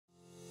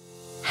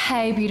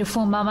Hey,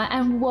 beautiful mama,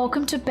 and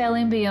welcome to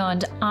Belly and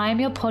Beyond.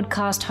 I'm your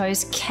podcast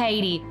host,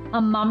 Katie,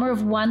 a mama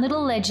of one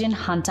little legend,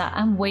 Hunter,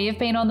 and we have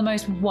been on the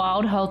most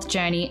wild health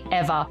journey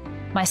ever.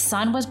 My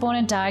son was born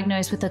and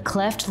diagnosed with a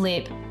cleft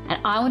lip,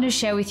 and I want to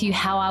share with you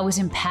how I was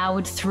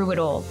empowered through it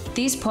all.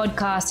 This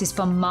podcast is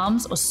for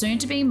mums or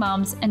soon-to-be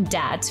mums and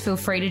dads. Feel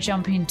free to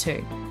jump in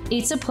too.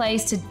 It's a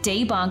place to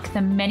debunk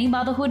the many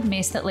motherhood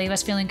myths that leave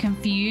us feeling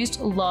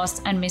confused,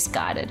 lost, and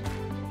misguided.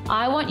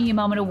 I want you,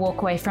 mama, to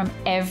walk away from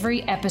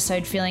every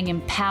episode feeling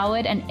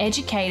empowered and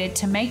educated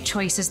to make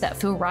choices that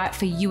feel right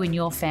for you and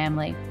your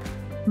family.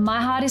 My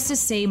heart is to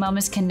see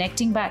mamas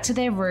connecting back to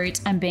their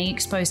roots and being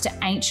exposed to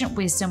ancient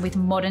wisdom with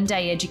modern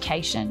day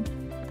education.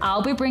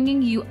 I'll be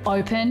bringing you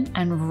open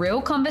and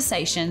real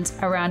conversations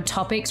around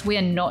topics we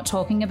are not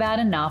talking about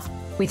enough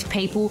with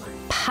people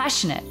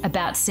passionate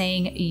about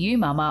seeing you,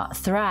 mama,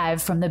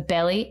 thrive from the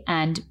belly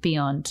and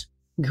beyond.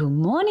 Good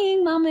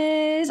morning,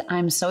 mamas.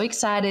 I'm so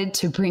excited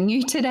to bring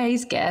you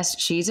today's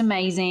guest. She's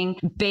amazing.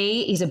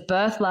 B is a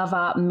birth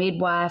lover,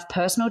 midwife,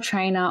 personal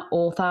trainer,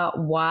 author,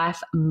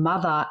 wife,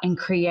 mother, and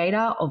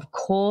creator of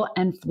Core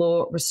and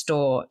Floor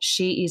Restore.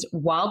 She is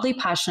wildly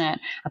passionate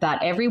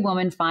about every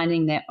woman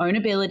finding their own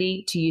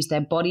ability to use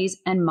their bodies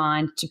and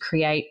mind to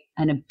create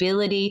an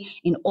ability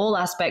in all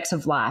aspects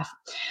of life.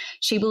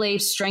 She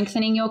believes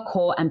strengthening your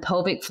core and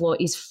pelvic floor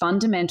is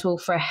fundamental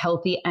for a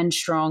healthy and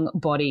strong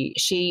body.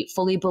 She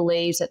fully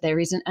believes that there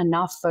isn't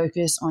enough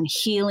focus on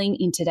healing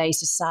in today's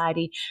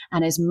society.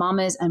 And as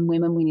mamas and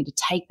women, we need to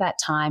take that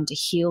time to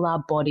heal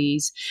our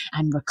bodies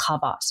and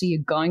recover. So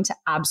you're going to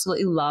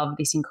absolutely love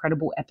this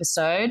incredible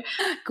episode.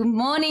 Good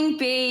morning,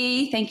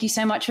 B. Thank you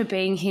so much for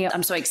being here.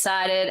 I'm so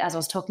excited. As I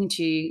was talking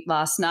to you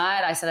last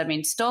night, I said I've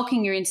been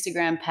stalking your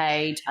Instagram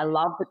page. I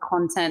love the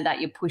content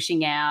that you're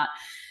pushing out.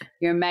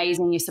 You're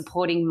amazing. You're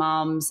supporting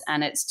mums,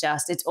 and it's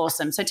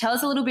awesome. So tell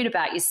us a little bit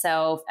about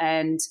yourself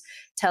and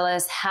tell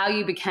us how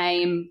you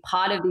became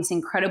part of this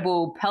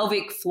incredible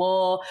pelvic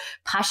floor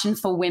passion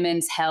for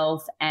women's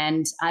health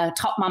and a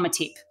top mama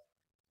tip.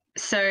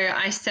 So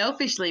I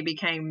selfishly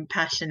became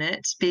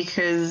passionate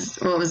because,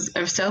 well, it was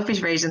a selfish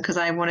reason because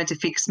I wanted to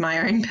fix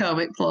my own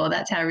pelvic floor.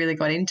 That's how I really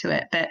got into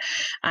it. But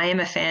I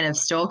am a fan of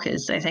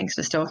stalkers, so thanks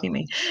for stalking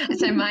me.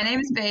 So my name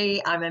is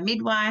B. I'm a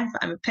midwife,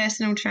 I'm a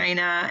personal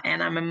trainer,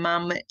 and I'm a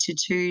mum to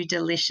two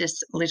delicious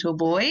little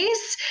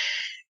boys.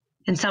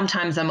 And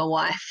sometimes I'm a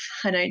wife.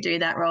 I don't do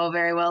that role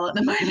very well at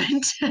the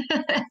moment.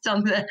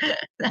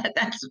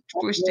 That's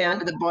pushed down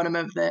to the bottom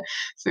of the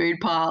food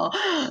pile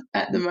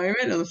at the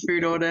moment, or the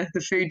food order, the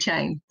food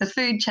chain. The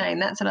food chain,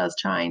 that's what I was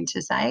trying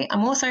to say.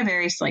 I'm also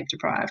very sleep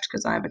deprived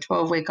because I have a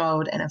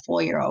 12-week-old and a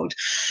 4-year-old,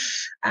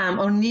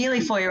 or nearly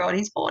 4-year-old.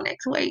 He's 4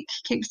 next week.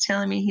 He keeps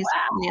telling me he's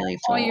nearly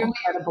 4. Oh, you're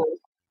incredible.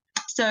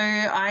 So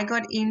I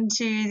got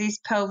into this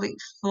pelvic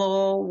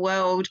floor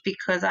world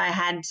because I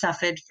had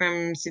suffered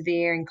from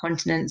severe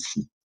incontinence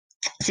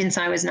since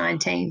I was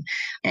 19.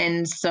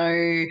 And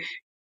so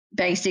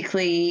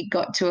basically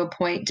got to a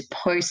point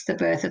post the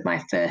birth of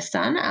my first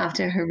son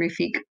after a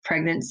horrific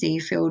pregnancy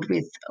filled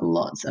with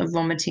lots of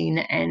vomiting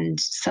and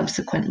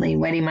subsequently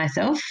wetting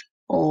myself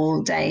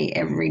all day,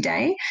 every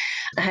day.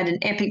 I had an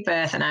epic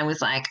birth and I was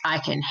like, I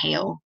can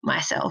heal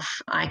myself.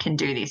 I can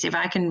do this. If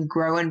I can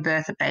grow and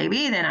birth a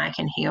baby, then I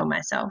can heal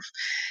myself.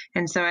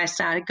 And so I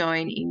started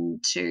looking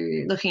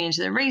into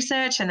the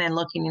research and then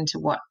looking into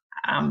what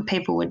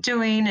people were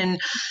doing,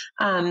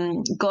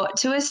 and got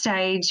to a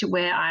stage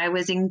where I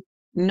was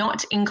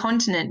not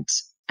incontinent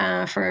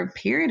for a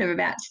period of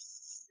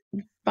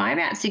by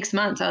about 6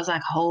 months. I was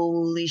like,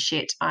 holy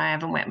shit, I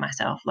haven't wet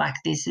myself. Like,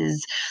 this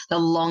is the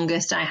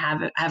longest I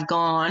have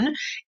gone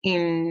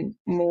in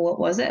what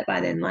was it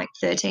by then, like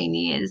 13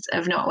 years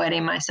of not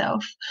wetting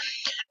myself.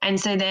 And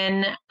so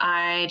then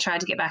I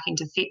tried to get back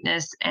into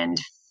fitness, and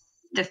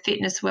the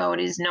fitness world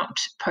is not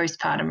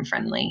postpartum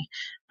friendly.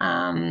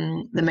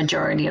 The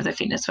majority of the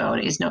fitness world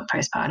is not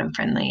postpartum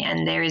friendly,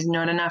 and there is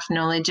not enough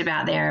knowledge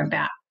out there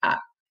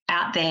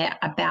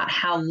about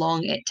how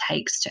long it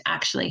takes to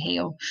actually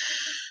heal.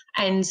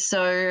 And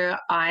so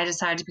I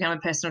decided to become a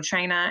personal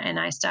trainer, and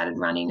I started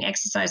running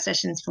exercise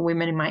sessions for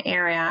women in my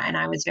area, and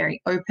I was very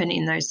open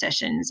in those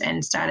sessions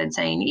and started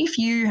saying, if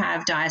you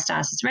have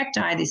diastasis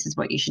recti, this is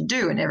what you should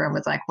do. And everyone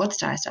was like, what's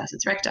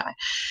diastasis recti?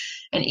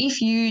 And if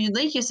you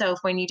leak yourself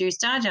when you do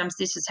star jumps,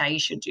 this is how you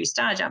should do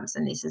star jumps,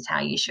 and this is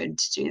how you should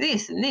do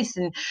this and this.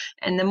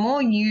 And the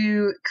more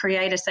you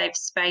create a safe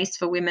space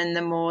for women,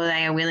 the more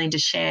they are willing to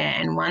share.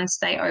 And once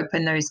they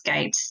open those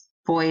gates,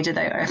 boy, do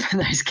they open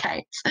those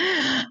gates.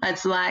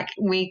 It's like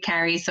we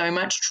carry so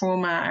much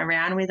trauma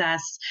around with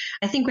us.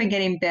 I think we're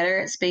getting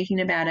better at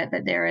speaking about it,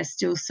 but there are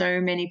still so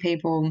many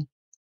people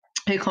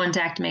who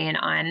contact me and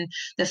I'm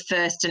the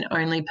first and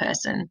only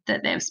person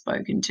that they've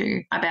spoken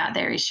to about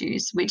their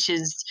issues, which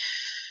is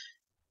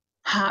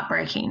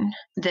heartbreaking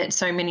that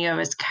so many of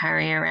us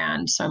carry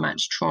around so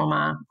much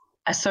trauma,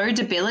 are so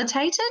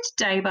debilitated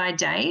day by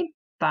day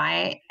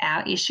by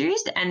our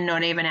issues, and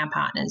not even our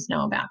partners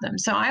know about them.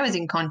 So I was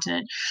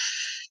incontinent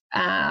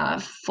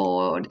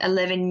for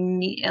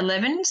 11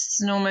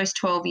 and almost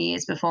 12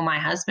 years before my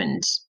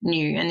husband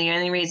knew. And the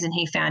only reason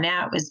he found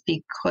out was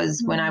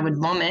because when I would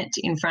vomit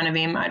in front of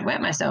him, I'd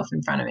wet myself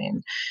in front of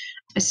him.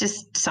 It's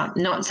just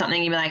not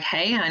something you'd be like,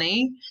 hey,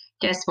 honey,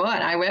 guess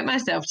what? I wet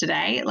myself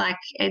today. Like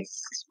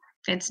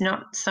it's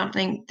not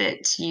something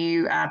that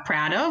you are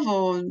proud of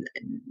or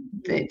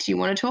that you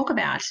want to talk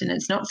about, and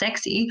it's not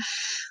sexy.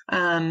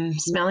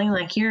 Smelling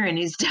like urine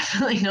is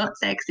definitely not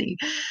sexy.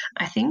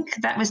 I think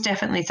that was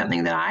definitely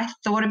something that I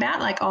thought about,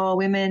 like, oh,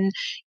 women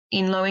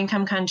in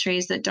low-income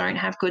countries that don't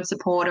have good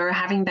support or are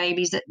having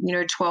babies at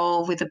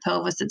 12 with a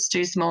pelvis that's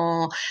too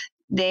small,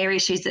 their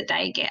issues that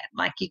they get.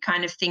 Like, you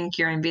kind of think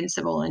you're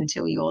invincible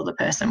until you're the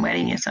person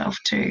wetting yourself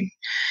too.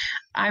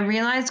 I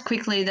realized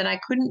quickly that I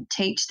couldn't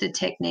teach the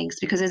techniques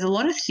because there's a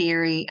lot of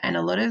theory and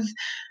a lot of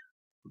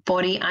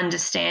body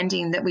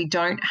understanding that we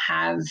don't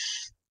have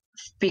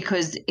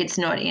because it's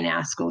not in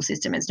our school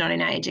system, it's not in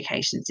our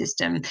education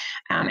system,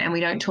 and we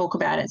don't talk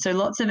about it. So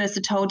lots of us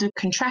are told to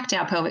contract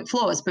our pelvic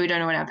floors, but we don't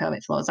know what our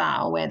pelvic floors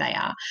are or where they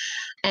are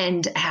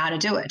and how to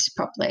do it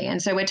properly.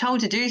 And so we're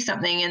told to do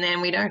something and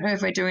then we don't know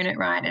if we're doing it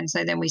right, and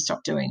so then we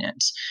stop doing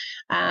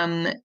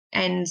it.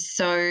 And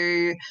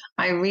so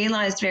I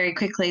realized very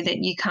quickly that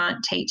you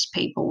can't teach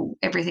people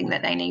everything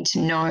that they need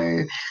to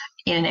know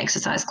in an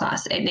exercise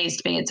class. It needs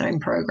to be its own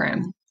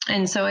program.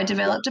 And so I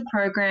developed a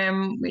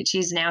program which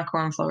is now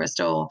Core and Floor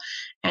Restore,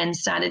 and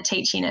started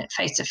teaching it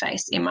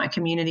face-to-face in my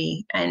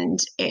community. And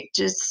it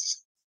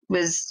just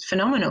was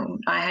phenomenal.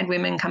 I had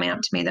women coming up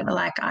to me that were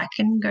like, I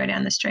can go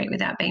down the street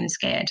without being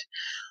scared.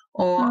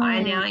 Or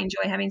I now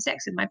enjoy having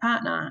sex with my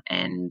partner.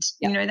 And,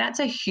 that's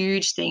a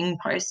huge thing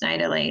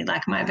postnatally.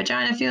 Like, my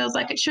vagina feels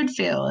like it should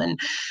feel. And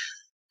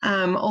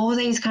all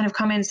these kind of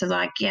comments of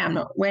like, yeah, I'm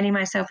not wetting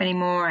myself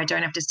anymore. I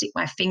don't have to stick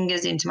my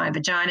fingers into my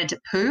vagina to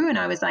poo. And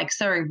I was like,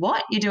 sorry,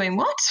 what? You're doing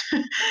what?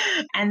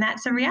 And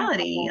that's a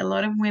reality. A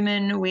lot of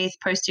women with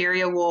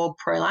posterior wall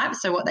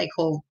prolapse, so what they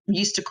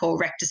used to call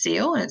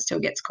rectocele, and it still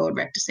gets called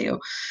rectocele,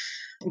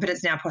 but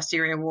it's now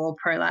posterior wall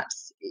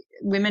prolapse.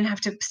 Women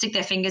have to stick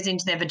their fingers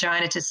into their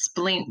vagina to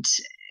splint,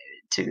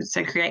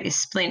 so create this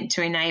splint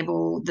to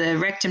enable the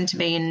rectum to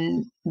be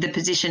in the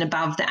position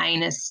above the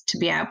anus to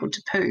be able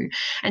to poo.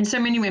 And so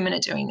many women are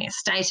doing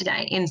this day to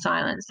day in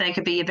silence. They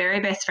could be your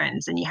very best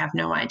friends and you have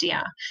no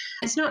idea.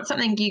 It's not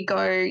something you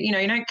go, you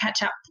don't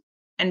catch up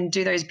and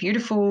do those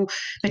beautiful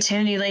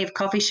maternity leave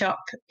coffee shop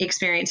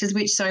experiences,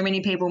 which so many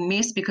people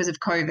miss because of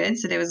COVID.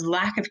 So there was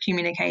lack of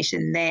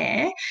communication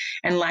there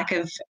and lack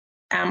of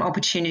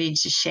opportunity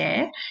to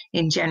share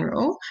in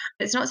general.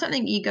 It's not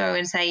something you go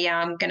and say, yeah,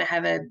 I'm going to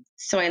have a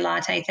soy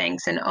latte,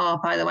 thanks. And, oh,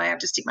 by the way, I have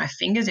to stick my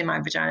fingers in my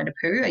vagina to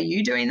poo. Are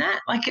you doing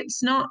that? Like,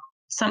 it's not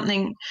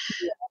something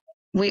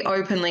we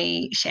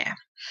openly share.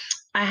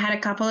 I had a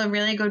couple of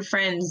really good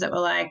friends that were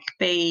like,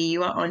 B,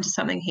 you are onto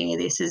something here.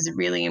 This is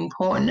really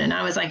important. And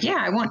I was like, yeah,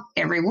 I want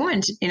every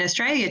woman in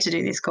Australia to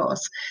do this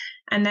course.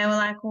 And they were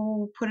like,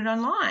 well, put it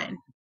online.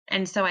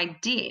 And so I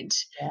did.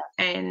 Yeah.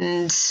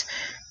 And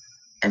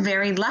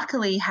very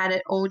luckily had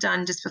it all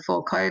done just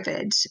before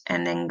COVID,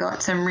 and then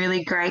got some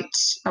really great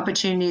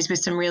opportunities with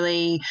some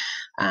really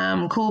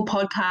cool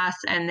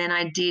podcasts. And then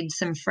I did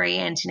some free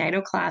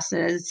antenatal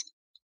classes,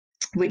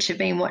 which have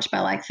been watched by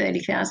like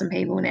 30,000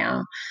 people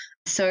now.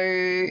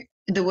 So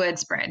the word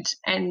spread,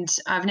 and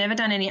I've never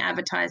done any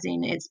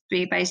advertising. It's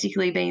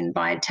basically been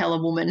by tell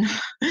a woman.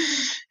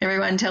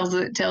 Everyone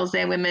tells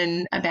their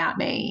women about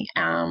me,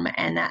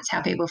 and that's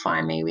how people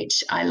find me,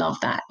 which I love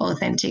that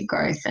authentic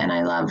growth. And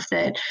I love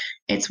that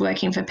it's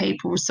working for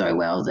people so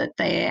well that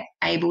they're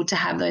able to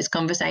have those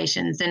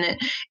conversations.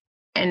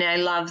 And I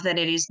love that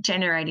it is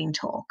generating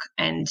talk,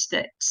 and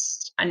that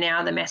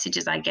now the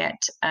messages I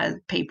get are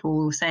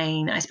people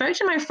saying, I spoke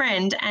to my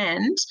friend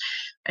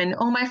and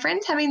all my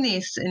friends having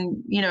this.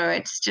 And,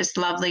 it's just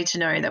lovely to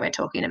know that we're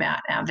talking about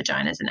our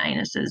vaginas and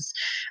anuses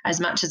as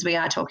much as we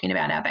are talking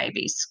about our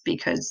babies,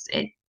 because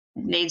it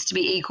needs to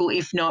be equal,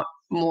 if not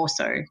more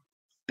so,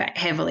 but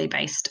heavily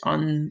based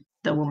on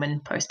the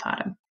woman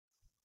postpartum.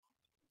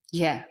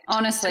 Yeah,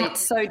 honestly,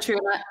 it's so true.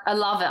 I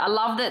love it. I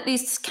love that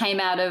this came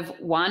out of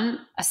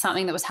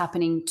something that was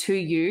happening to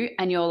you,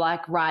 and you're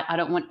like, right, I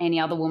don't want any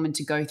other woman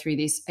to go through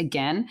this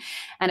again.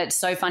 And it's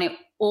so funny.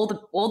 All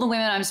the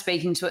women I'm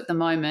speaking to at the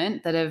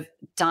moment that have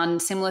done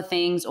similar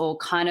things or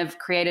kind of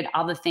created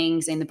other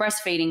things in the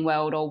breastfeeding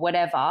world or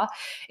whatever,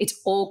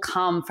 it's all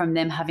come from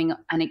them having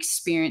an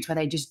experience where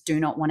they just do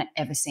not want to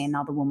ever see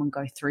another woman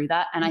go through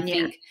that. And I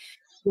think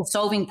we're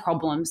solving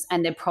problems,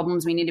 and they're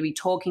problems we need to be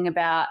talking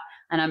about.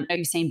 And I know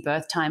you've seen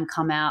birth time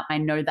come out. I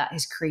know that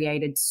has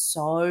created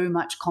so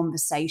much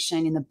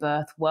conversation in the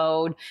birth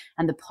world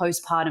and the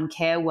postpartum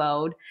care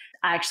world.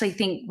 I actually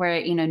think we're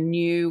in a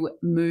new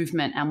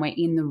movement, and we're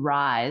in the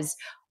rise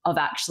of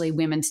actually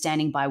women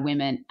standing by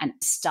women and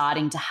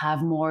starting to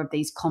have more of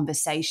these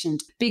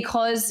conversations,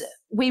 because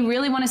we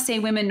really want to see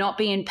women not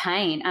be in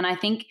pain. And I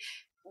think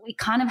we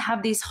kind of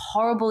have this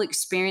horrible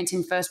experience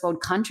in first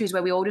world countries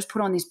where we all just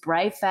put on this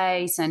brave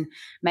face and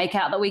make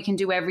out that we can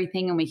do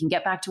everything and we can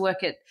get back to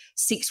work at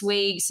 6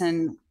 weeks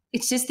and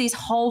it's just this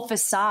whole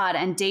facade,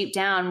 and deep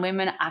down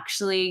women are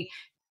actually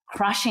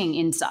crushing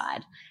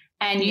inside.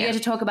 And you get to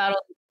talk about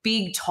all the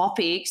big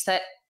topics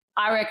that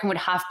I reckon would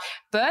have.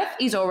 Birth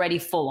is already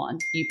full on.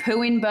 You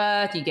poo in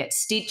birth, you get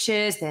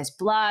stitches, there's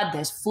blood,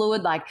 there's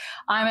fluid. Like,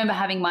 I remember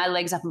having my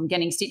legs up and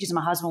getting stitches, and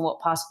my husband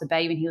walked past with the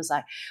baby and he was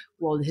like,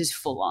 whoa, this is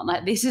full on.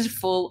 Like, this is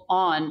full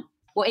on.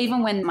 Well,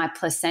 even when my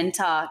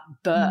placenta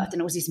birthed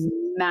and it was this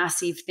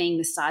massive thing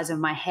the size of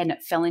my head and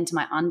it fell into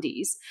my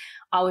undies,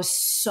 I was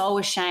so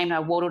ashamed. I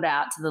waddled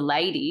out to the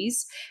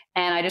ladies,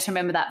 and I just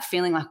remember that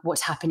feeling like,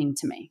 what's happening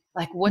to me?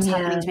 Like, what's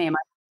happening to me?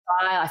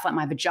 I felt like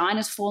my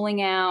vagina's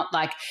falling out.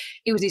 Like,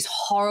 it was this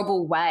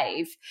horrible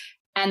wave.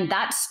 And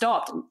that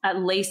stopped,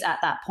 at least at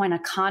that point. I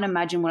can't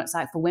imagine what it's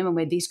like for women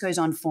where this goes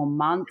on for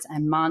months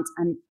and months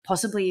and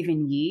possibly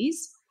even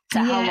years.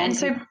 And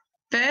so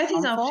birth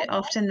is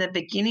often the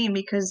beginning,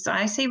 because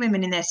I see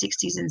women in their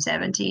 60s and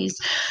 70s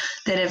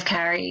that have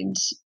carried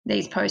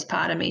these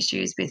postpartum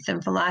issues with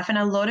them for life. And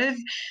a lot of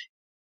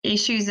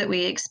issues that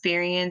we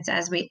experience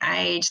as we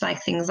age,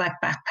 like things like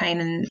back pain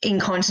and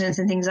incontinence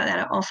and things like that,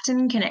 are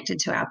often connected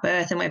to our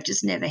birth, and we've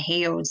just never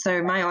healed.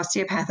 So my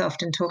osteopath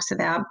often talks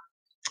about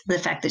the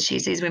fact that she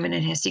sees women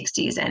in her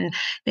 60s and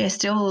they're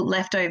still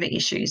leftover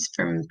issues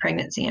from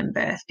pregnancy and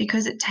birth,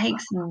 because it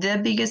takes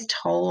the biggest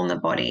toll on the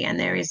body. And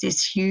there is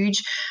this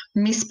huge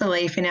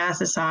misbelief in our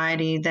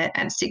society that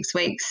at 6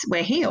 weeks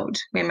we're healed,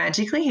 we're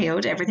magically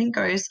healed, everything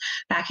goes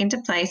back into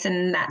place,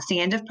 and that's the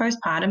end of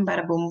postpartum,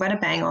 bada boom, bada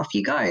bang, off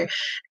you go.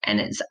 And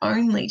it's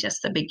only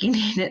just the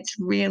beginning. It's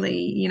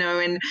really,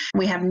 and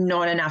we have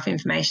not enough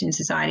information in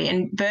society.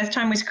 And Birth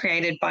Time was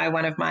created by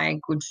one of my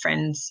good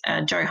friends,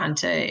 Jo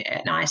Hunter,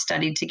 and I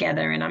studied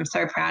together, and I'm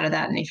so proud of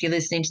that. And if you're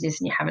listening to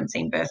this and you haven't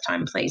seen Birth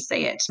Time, please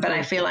see it. But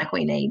I feel like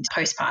we need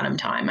Postpartum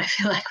Time. I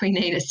feel like we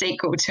need a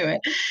sequel to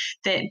it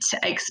that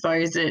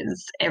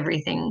exposes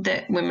everything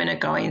that women are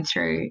going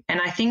through.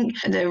 And I think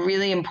the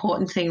really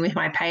important thing with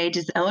my page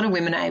is a lot of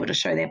women are able to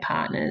show their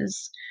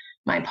partners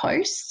my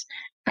posts,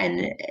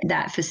 and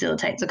that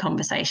facilitates a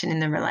conversation in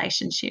the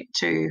relationship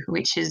too,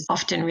 which is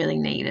often really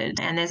needed.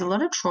 And there's a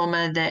lot of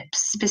trauma that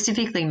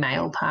specifically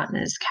male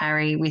partners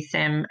carry with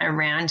them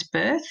around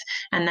birth,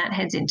 and that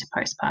heads into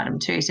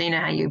postpartum too. So you know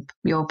how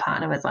your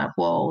partner was like,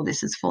 whoa,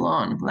 this is full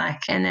on.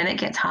 And then it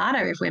gets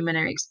harder if women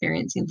are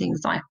experiencing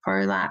things like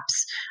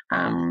prolapse,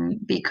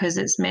 because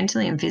it's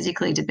mentally and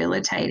physically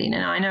debilitating.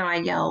 And I know I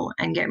yell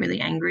and get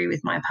really angry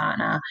with my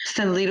partner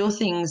for little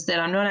things that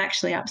I'm not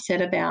actually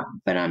upset about,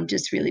 but I'm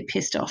just really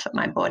pissed off at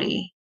my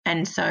body,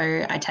 and so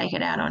I take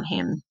it out on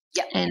him.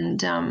 And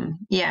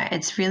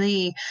it's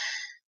really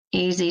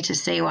easy to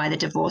see why the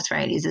divorce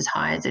rate is as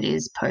high as it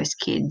is post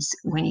kids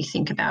when you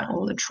think about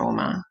all the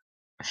trauma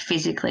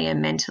physically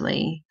and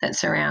mentally that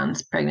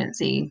surrounds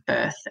pregnancy,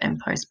 birth and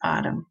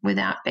postpartum,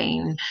 without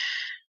being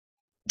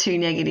too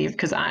negative,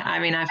 because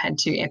I've had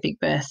 2 epic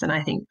births, and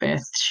I think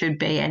birth should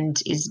be and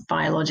is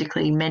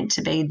biologically meant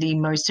to be the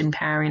most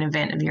empowering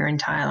event of your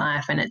entire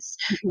life. And it's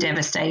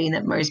devastating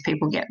that most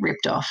people get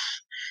ripped off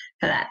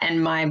for that.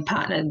 And my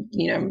partner,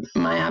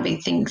 my hubby,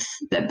 thinks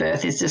that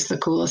birth is just the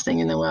coolest thing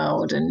in the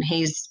world, and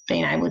he's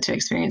been able to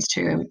experience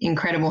 2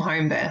 incredible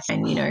home births.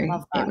 And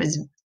it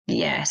was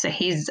so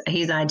his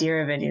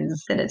idea of it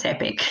is that it's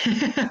epic,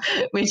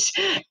 which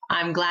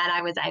I'm glad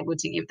I was able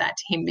to give that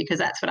to him, because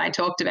that's what I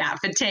talked about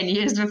for 10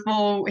 years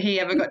before he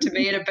ever got to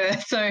be at a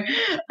birth. So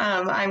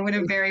I would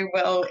have very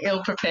well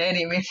ill-prepared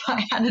him if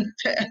I hadn't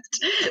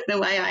birthed the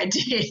way I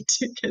did,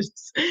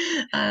 because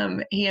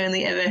he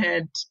only ever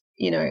heard,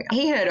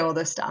 he heard all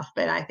the stuff,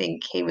 but I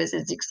think he was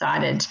as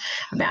excited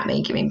about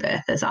me giving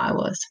birth as I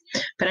was.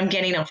 But I'm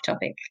getting off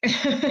topic.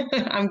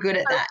 I'm good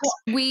at that.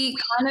 We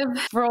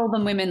for all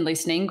the women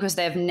listening, because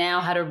they've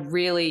now had a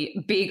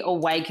really big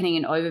awakening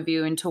and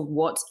overview into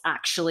what's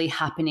actually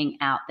happening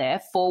out there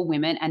for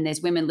women, and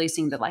there's women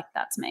listening that like,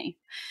 that's me.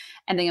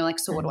 And then you're like,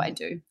 so what do I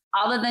do?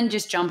 Other than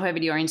just jump over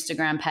to your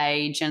Instagram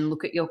page and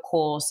look at your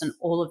course and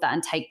all of that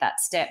and take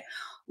that step,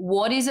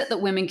 what is it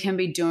that women can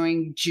be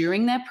doing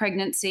during their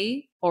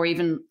pregnancy or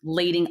even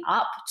leading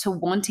up to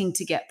wanting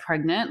to get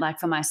pregnant? Like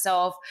for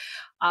myself,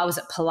 I was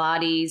at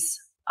Pilates.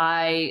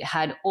 I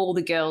had all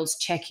the girls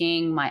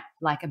checking my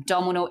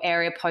abdominal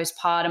area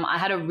postpartum.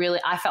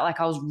 I felt like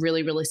I was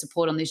really, really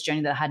supported on this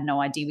journey that I had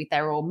no idea with.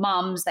 They were all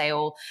mums. They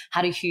all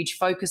had a huge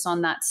focus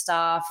on that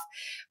stuff.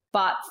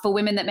 But for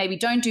women that maybe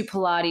don't do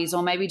Pilates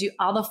or maybe do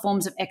other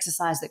forms of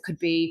exercise that could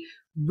be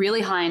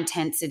really high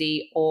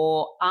intensity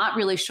or aren't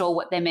really sure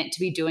what they're meant to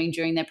be doing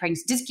during their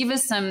pregnancy, just give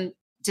us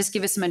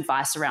some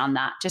advice around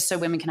that, just so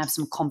women can have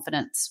some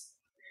confidence.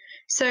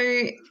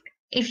 So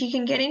if you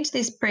can get into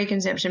this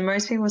preconception,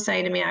 most people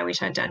say to me, I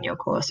wish I'd done your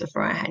course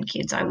before I had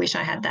kids. I wish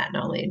I had that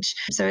knowledge.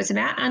 So it's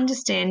about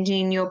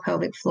understanding your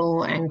pelvic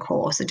floor and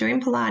core. So doing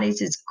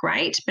Pilates is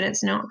great, but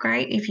it's not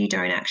great if you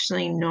don't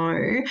actually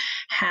know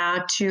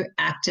how to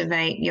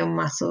activate your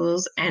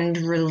muscles and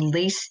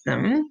release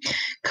them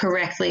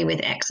correctly with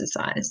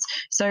exercise.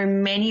 So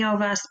many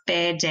of us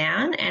bear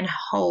down and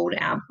hold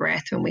our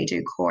breath when we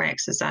do core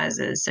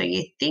exercises. So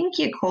you think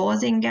your core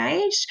is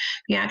engaged,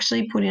 you're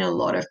actually putting a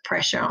lot of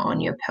pressure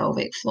on your pelvic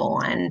pelvic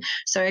floor. And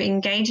so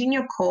engaging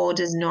your core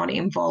does not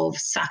involve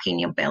sucking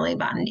your belly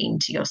button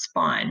into your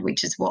spine,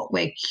 which is what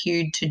we're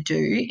cued to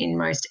do in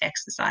most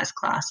exercise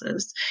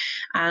classes.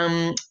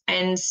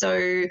 And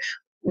so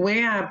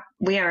we are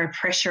a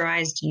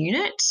pressurized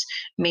unit,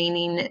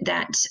 meaning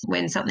that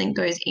when something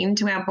goes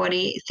into our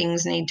body,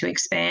 things need to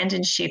expand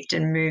and shift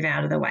and move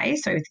out of the way.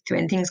 So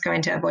when things go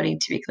into our body,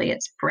 typically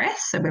it's breath.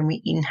 So when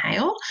we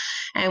inhale,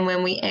 and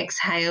when we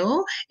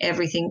exhale,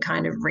 everything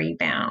kind of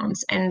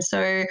rebounds. And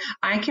so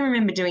I can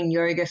remember doing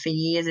yoga for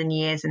years and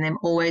years and them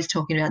always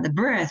talking about the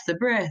breath, the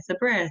breath, the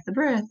breath, the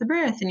breath, the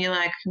breath. And you're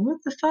like, what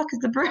the fuck is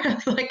the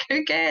breath? Like,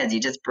 who cares? You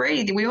just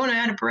breathe. We all know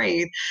how to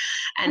breathe.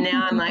 And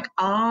now I'm like,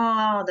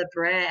 oh, the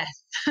breath.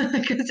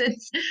 Because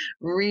it's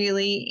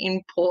really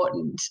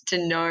important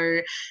to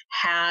know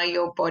how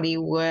your body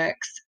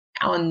works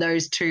on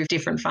those two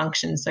different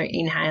functions, so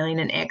inhaling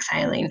and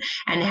exhaling,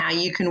 and how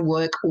you can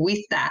work with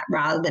that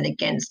rather than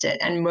against it.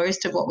 And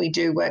most of what we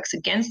do works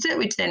against it,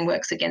 which then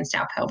works against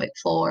our pelvic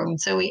floor. And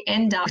so we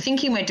end up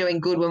thinking we're doing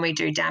good when we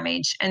do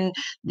damage. And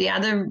the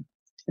other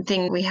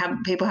thing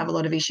people have a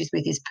lot of issues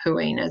with is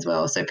pooing as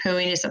well. So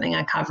pooing is something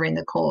I cover in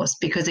the course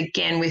because,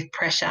 again, with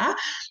pressure,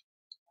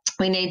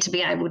 we need to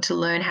be able to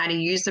learn how to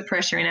use the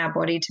pressure in our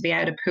body to be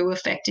able to poo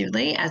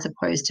effectively, as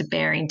opposed to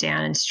bearing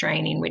down and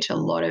straining, which a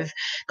lot of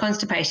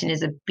constipation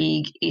is a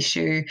big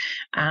issue,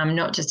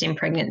 not just in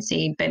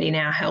pregnancy, but in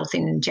our health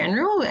in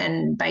general,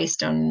 and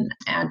based on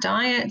our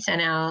diets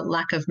and our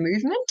lack of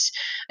movement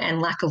and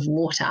lack of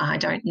water. I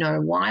don't know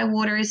why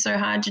water is so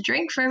hard to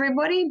drink for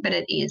everybody, but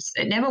it is.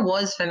 It never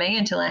was for me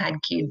until I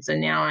had kids,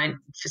 and now I,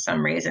 for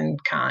some reason,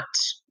 can't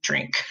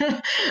drink.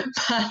 But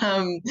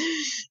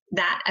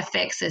that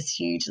affects us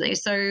hugely.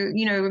 So,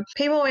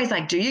 people always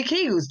like, do your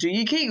Kegels, do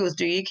your Kegels,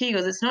 do your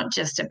Kegels. It's not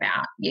just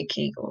about your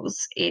Kegels.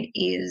 It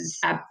is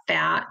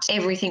about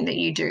everything that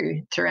you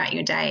do throughout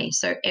your day.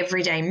 So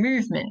everyday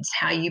movements,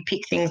 how you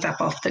pick things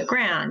up off the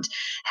ground,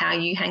 how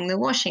you hang the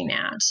washing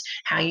out,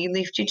 how you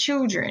lift your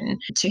children,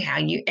 to how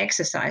you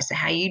exercise, to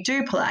how you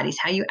do Pilates,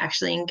 how you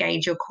actually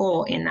engage your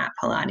core in that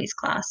Pilates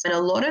class. And a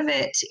lot of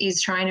it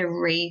is trying to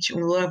a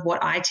lot of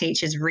what I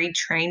teach is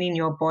retraining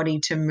your body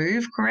to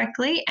move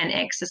correctly and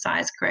exercise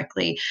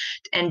correctly,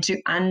 and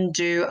to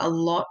undo a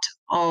lot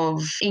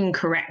of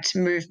incorrect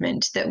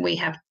movement that we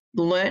have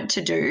learnt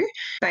to do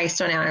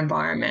based on our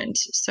environment.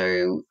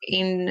 So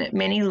in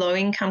many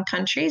low-income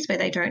countries where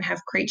they don't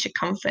have creature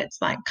comforts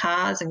like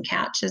cars and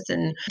couches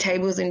and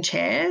tables and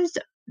chairs,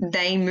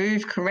 they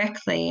move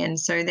correctly, and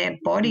so their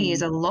body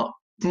is a lot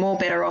more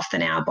better off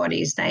than our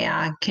bodies. They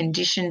are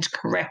conditioned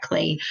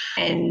correctly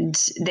and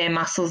their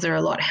muscles are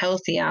a lot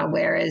healthier,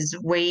 whereas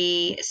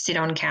we sit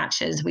on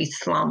couches, we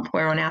slump,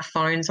 we're on our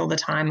phones all the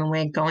time, and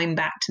we're going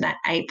back to that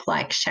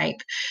ape-like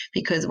shape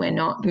because we're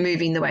not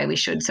moving the way we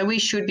should. So we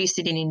should be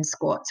sitting in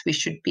squats. We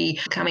should be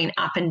coming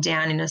up and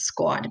down in a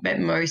squat, but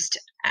most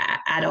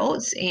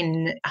adults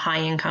in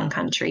high-income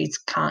countries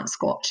can't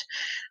squat.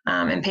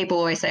 And people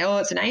always say, oh,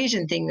 it's an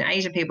Asian thing, that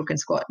Asian people can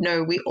squat.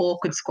 No, we all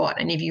could squat.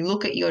 And if you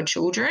look at your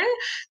children,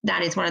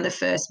 that is one of the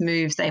first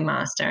moves they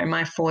master. And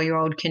my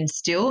 4-year-old can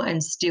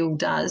still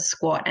does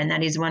squat. And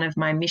that is one of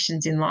my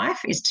missions in life,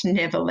 is to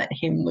never let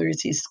him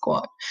lose his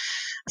squat.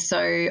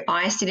 So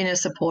I sit in a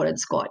supported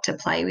squat to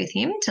play with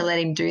him, to let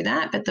him do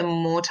that. But the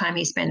more time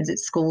he spends at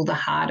school, the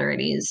harder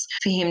it is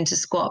for him to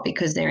squat,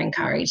 because they're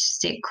encouraged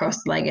to sit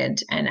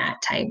cross-legged and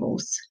at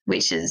tables,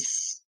 which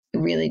is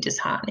really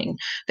disheartening.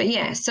 But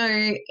yeah, so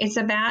it's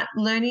about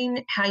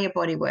learning how your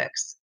body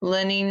works,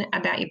 learning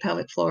about your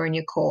pelvic floor and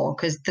your core,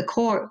 because the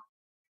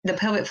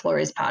pelvic floor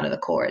is part of the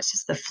core. It's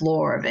just the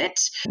floor of it,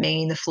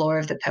 meaning the floor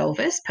of the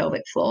pelvis,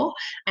 pelvic floor.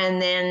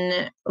 And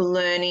then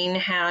learning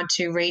how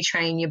to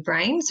retrain your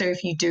brain. So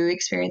if you do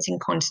experience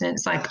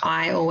incontinence, like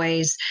I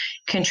always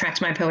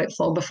contract my pelvic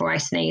floor before I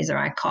sneeze or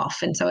I cough.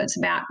 And so it's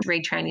about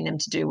retraining them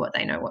to do what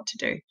they know what to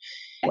do,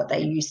 what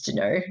they used to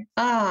know.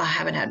 Oh, I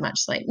haven't had much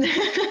sleep.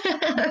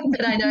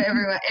 But I know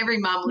every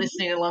mum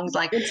listening along is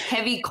like, it's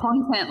heavy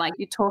content, like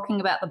you're talking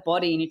about the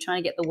body and you're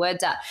trying to get the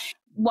words out.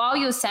 While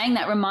you're saying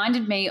that,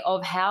 reminded me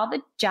of how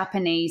the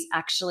Japanese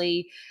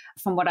actually,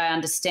 from what I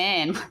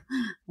understand,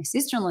 my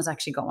sister-in-law's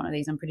actually got one of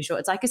these, I'm pretty sure.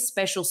 It's like a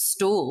special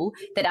stool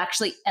that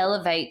actually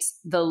elevates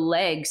the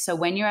leg. So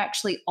when you're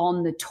actually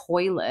on the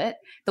toilet,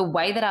 the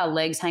way that our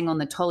legs hang on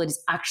the toilet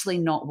is actually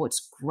not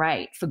what's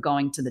great for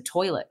going to the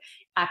toilet.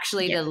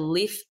 Actually, to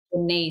lift the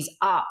knees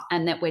up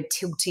and that we're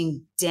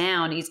tilting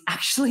down is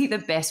actually the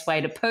best way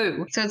to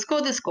poo. So it's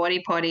called the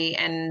squatty potty,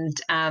 and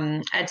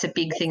it's a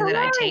big thing that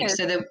I teach.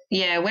 So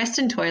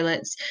Western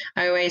toilets,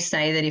 I always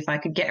say that if I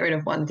could get rid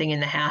of one thing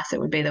in the house, it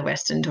would be the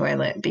Western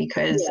toilet,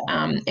 because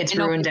it's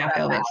ruined our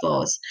pelvic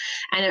floors,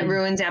 and it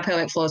ruins our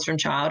pelvic floors from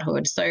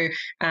childhood. So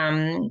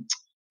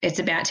it's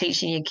about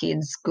teaching your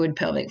kids good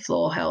pelvic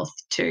floor health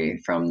too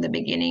from the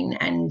beginning,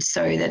 and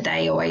so that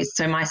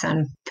so my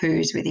son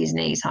poos with his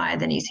knees higher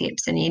than his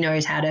hips, and he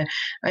knows how to,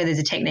 there's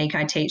a technique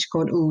I teach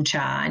called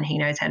Ujjayi, and he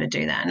knows how to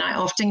do that. And I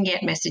often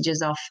get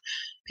messages off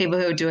people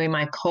who are doing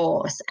my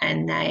course,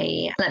 and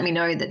they let me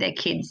know that their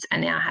kids are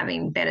now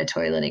having better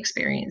toilet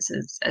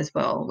experiences as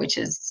well, which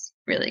is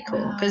really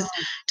cool because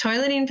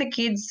toileting for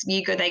kids,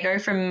 they go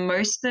from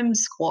most of them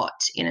squat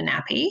in a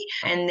nappy,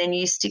 and then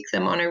you stick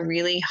them on a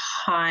really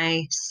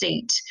high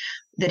seat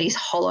that is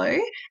hollow,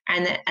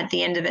 and that at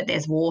the end of it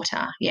there's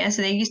water. Yeah,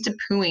 so they're used to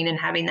pooing and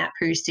having that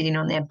poo sitting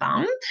on their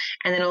bum,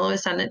 and then all of a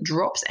sudden it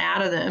drops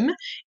out of them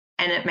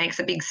and it makes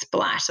a big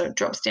splash. So it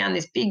drops down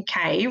this big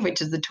cave,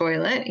 which is the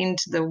toilet,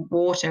 into the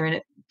water, and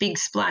it big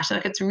splash.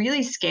 Like, it's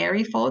really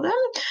scary for them.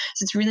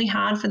 So it's really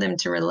hard for them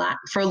to relax.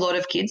 For a lot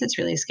of kids, it's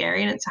really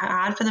scary, and it's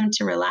hard for them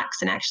to relax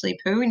and actually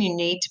poo, and you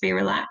need to be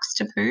relaxed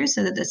to poo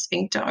so that the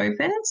sphincter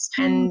opens,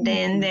 and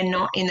then they're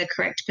not in the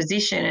correct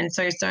position. And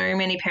so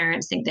many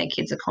parents think their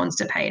kids are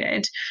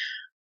constipated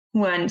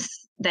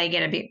once they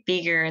get a bit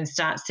bigger and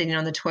start sitting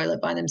on the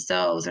toilet by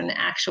themselves. And in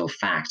actual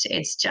fact,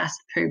 it's just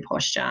poo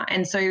posture.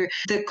 And so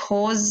the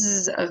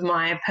causes of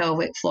my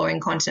pelvic floor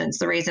incontinence,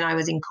 the reason I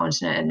was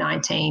incontinent at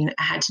 19,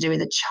 had to do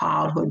with a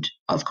childhood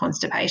of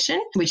constipation,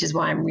 which is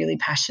why I'm really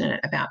passionate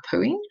about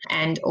pooing,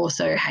 and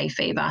also hay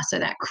fever, so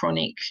that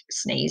chronic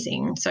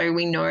sneezing. So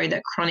we know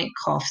that chronic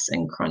coughs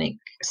and chronic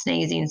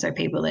sneezing, so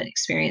people that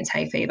experience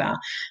hay fever,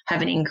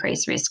 have an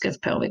increased risk of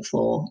pelvic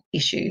floor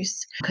issues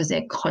because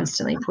they're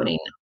constantly putting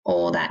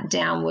all that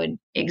downward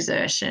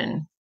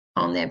exertion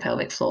on their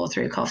pelvic floor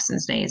through coughs and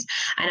sneeze.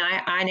 And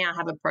I now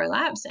have a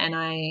prolapse, and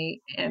I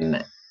am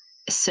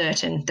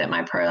certain that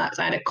my prolapse,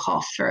 I had a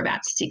cough for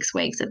about 6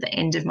 weeks at the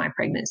end of my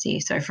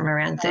pregnancy, so from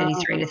around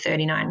 33 to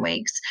 39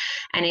 weeks,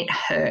 and it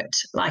hurt.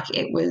 Like,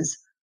 it was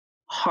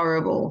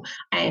horrible,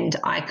 and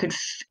I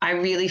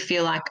really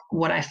feel like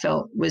what I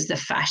felt was the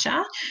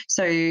fascia.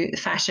 So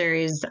fascia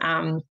is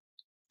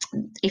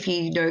if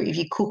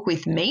you cook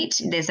with meat,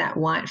 there's that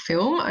white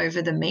film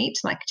over the meat,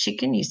 like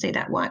chicken, you see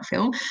that white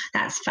film,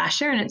 that's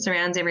fascia, and it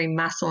surrounds every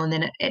muscle, and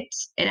then it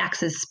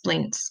acts as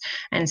splints.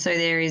 And so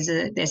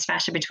there's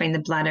fascia between the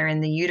bladder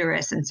and the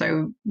uterus, and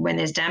so when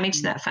there's damage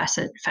to that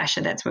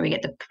fascia, that's where we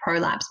get the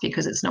prolapse,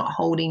 because it's not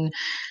holding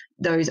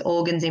those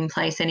organs in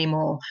place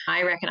anymore.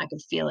 I reckon I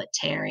could feel it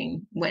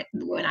tearing when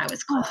I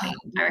was coughing.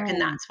 I reckon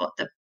that's what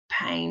the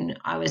pain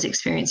I was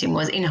experiencing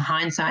was, in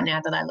hindsight,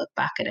 now that I look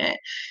back at it.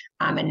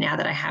 And now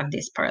that I have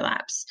this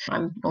prolapse,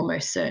 I'm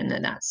almost certain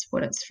that that's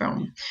what it's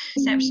from.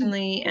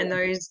 Exceptionally, and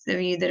those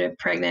of you that are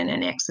pregnant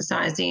and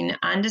exercising,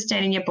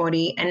 understanding your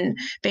body and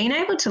being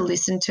able to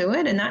listen to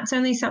it. And that's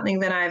only something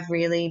that I've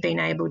really been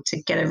able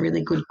to get a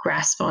really good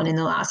grasp on in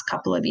the last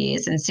couple of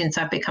years, and since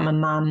I've become a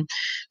mum,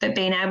 but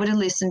being able to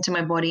listen to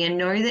my body and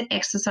know that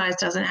exercise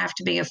doesn't have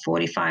to be a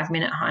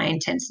 45-minute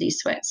high-intensity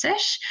sweat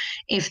sesh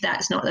if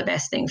that's not the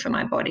best thing for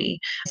my body.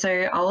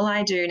 So all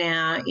I do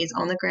now is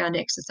on-the-ground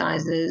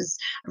exercises,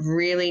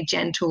 really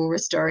gentle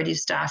restorative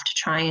stuff to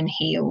try and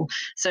heal.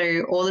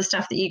 So all the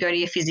stuff that you go to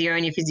your physio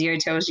and your physio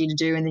tells you to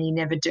do and then you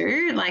never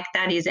do, like,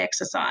 that is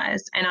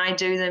exercise. And I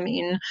do them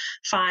in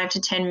 5 to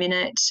 10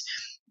 minute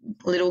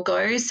little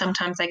goes.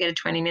 Sometimes I get a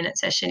 20-minute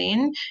session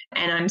in,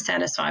 and I'm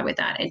satisfied with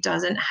that. It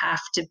doesn't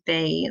have to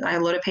be, like,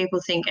 a lot of people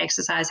think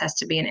exercise has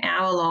to be an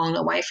hour long,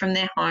 away from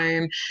their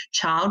home,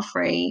 child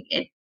free.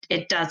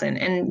 It doesn't.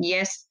 And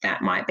yes,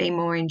 that might be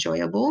more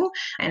enjoyable,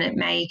 and it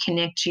may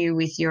connect you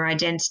with your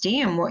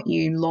identity and what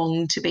you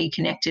long to be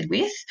connected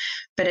with,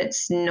 but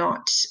it's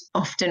not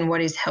often what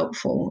is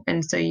helpful.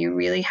 And so you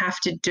really have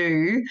to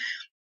do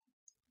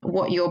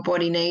what your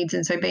body needs.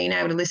 And so being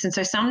able to listen.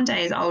 So some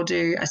days I'll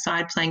do a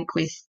side plank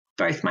with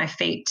both my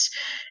feet,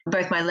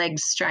 both my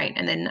legs straight,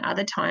 and then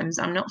other times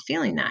I'm not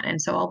feeling that,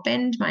 and so I'll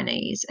bend my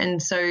knees.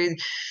 And so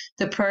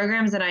the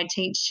programs that I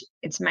teach,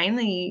 it's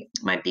mainly,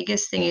 my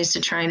biggest thing is to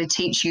try to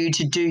teach you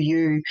to do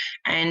you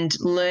and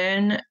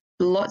learn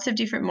lots of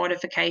different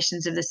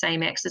modifications of the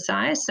same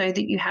exercise, so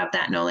that you have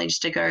that knowledge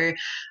to go,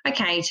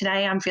 okay,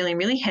 today I'm feeling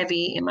really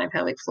heavy in my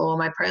pelvic floor,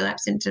 my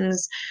prolapse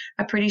symptoms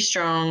are pretty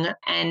strong,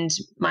 and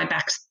my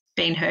back's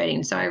been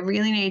hurting. So I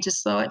really need to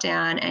slow it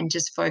down and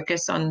just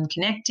focus on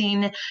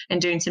connecting and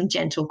doing some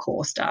gentle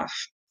core stuff.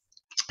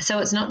 So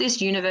it's not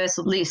this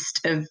universal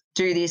list of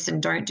do this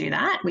and don't do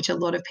that, which a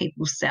lot of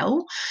people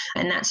sell,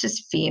 and that's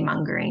just fear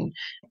mongering.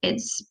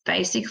 It's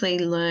basically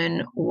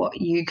learn what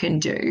you can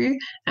do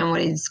and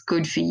what is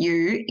good for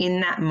you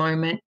in that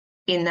moment,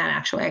 in that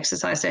actual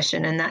exercise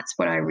session. And that's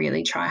what I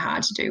really try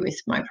hard to do with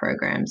my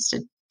programs,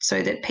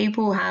 so that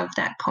people have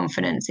that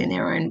confidence in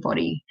their own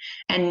body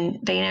and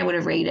being able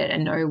to read it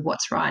and know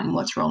what's right and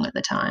what's wrong at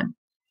the time.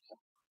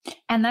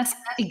 And that's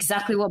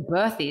exactly what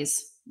birth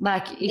is.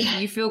 Like,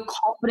 if you feel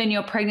confident in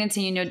your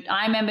pregnancy,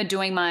 I remember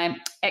doing my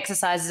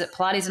exercises at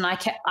Pilates, and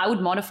I would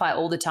modify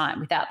all the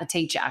time without the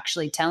teacher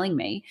actually telling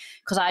me,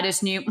 because I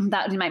just knew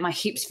that didn't make my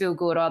hips feel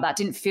good, or that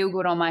didn't feel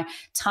good on my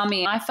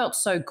tummy. I felt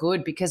so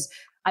good because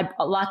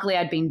luckily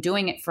I'd been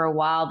doing it for a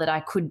while, that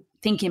I could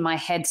think in my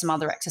head some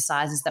other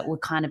exercises that were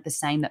kind of the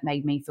same, that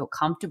made me feel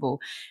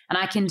comfortable. And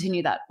I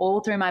continue that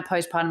all through my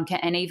postpartum care.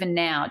 And even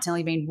now, it's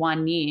only been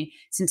 1 year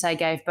since I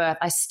gave birth,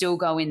 I still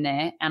go in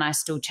there and I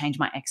still change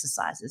my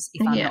exercises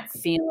if I'm not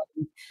feeling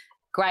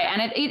Great.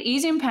 And it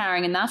is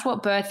empowering, and that's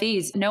what birth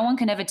is. No one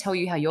can ever tell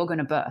you how you're going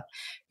to birth.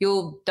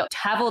 You'll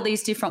have all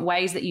these different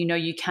ways that you know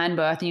you can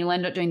birth, and you'll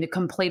end up doing the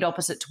complete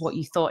opposite to what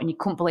you thought, and you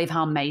couldn't believe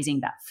how amazing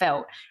that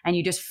felt, and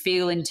you just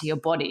feel into your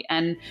body.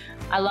 And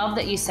I love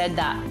that you said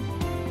that.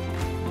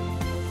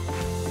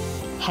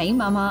 Hey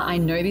mama, I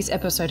know this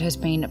episode has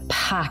been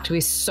packed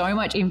with so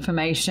much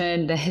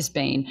information. There has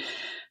been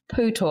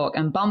poo talk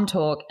and bum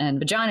talk and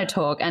vagina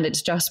talk, and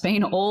it's just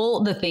been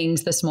all the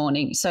things this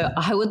morning. So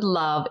I would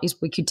love if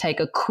we could take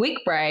a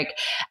quick break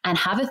and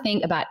have a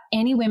think about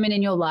any women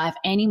in your life,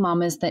 any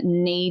mamas that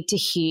need to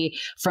hear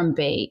from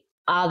B.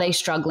 Are they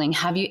struggling?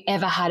 Have you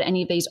ever had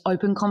any of these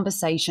open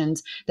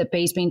conversations that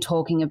B's been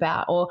talking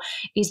about? Or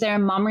is there a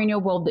mama in your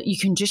world that you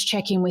can just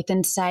check in with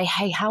and say,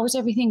 hey, how is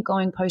everything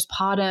going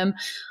postpartum?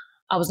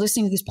 I was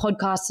listening to this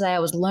podcast today. I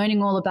was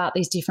learning all about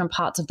these different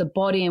parts of the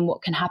body and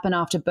what can happen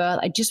after birth.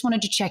 I just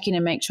wanted to check in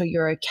and make sure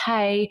you're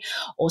okay,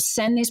 or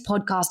send this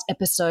podcast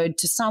episode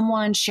to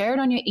someone, share it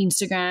on your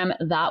Instagram.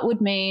 That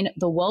would mean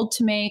the world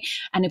to me.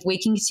 And if we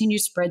can continue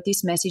to spread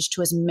this message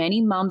to as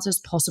many mums as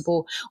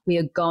possible, we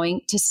are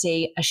going to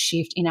see a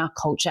shift in our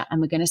culture,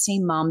 and we're going to see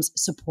mums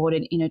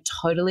supported in a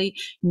totally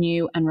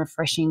new and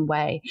refreshing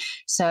way.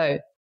 So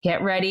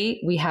get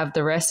ready. We have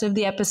the rest of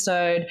the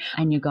episode,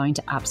 and you're going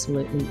to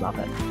absolutely love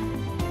it.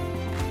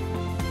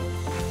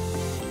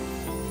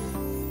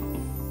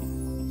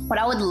 What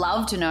I would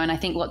love to know, and I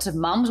think lots of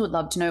mums would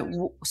love to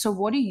know, so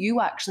what are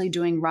you actually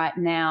doing right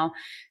now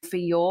for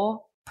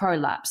your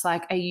prolapse?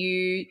 Like, are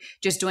you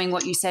just doing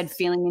what you said,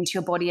 feeling into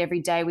your body every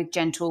day with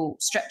gentle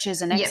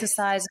stretches and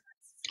exercise?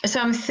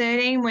 So I'm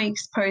 13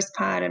 weeks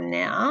postpartum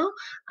now,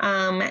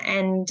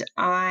 and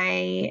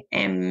I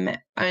am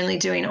only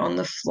doing on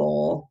the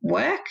floor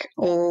work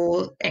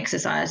or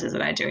exercises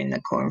that I do in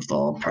the core and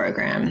floor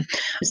program.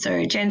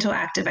 So gentle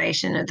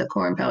activation of the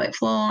core and pelvic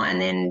floor,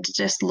 and then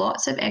just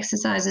lots of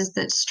exercises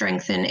that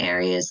strengthen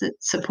areas that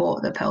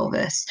support the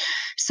pelvis.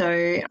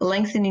 So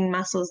lengthening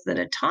muscles that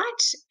are tight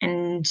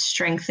and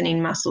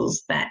strengthening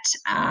muscles that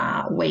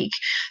are weak.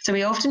 So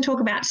we often talk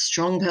about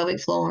strong pelvic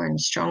floor and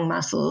strong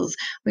muscles.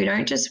 We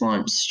don't just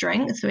want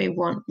strength, we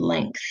want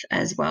length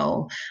as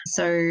well.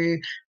 So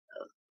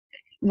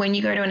when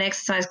you go to an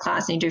exercise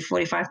class and you do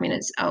 45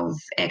 minutes of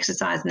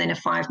exercise and then a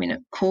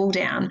 5-minute cool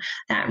down,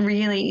 that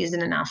really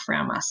isn't enough for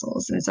our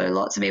muscles. And so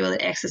lots of people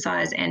that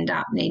exercise end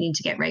up needing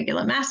to get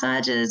regular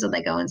massages, or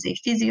they go and see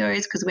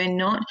physios, because we're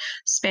not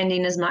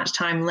spending as much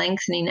time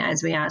lengthening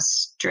as we are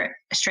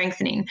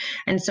strengthening.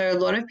 And so a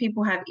lot of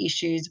people have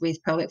issues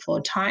with pelvic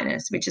floor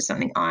tightness, which is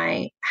something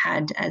I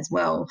had as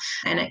well.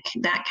 And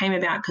that came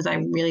about because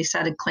I really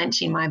started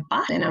clenching my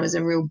butt, and I was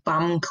a real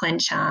bum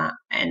clencher,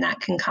 and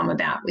that can come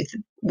about with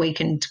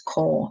weakened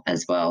core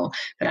as well.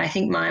 But I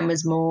think mine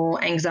was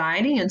more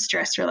anxiety and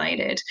stress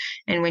related.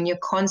 And when you're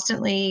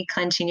constantly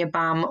clenching your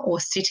bum or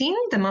sitting,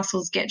 the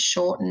muscles get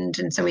shortened.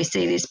 And so we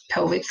see this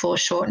pelvic floor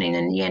shortening,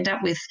 and you end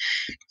up with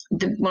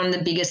one of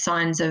the biggest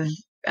signs of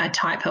a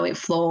tight pelvic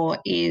floor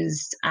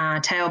is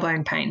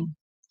tailbone pain.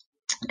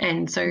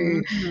 And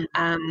so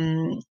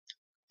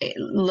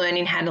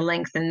learning how to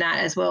lengthen that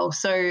as well.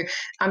 So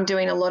I'm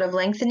doing a lot of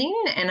lengthening,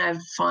 and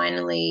I've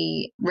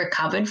finally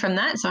recovered from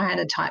that. So I had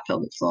a tight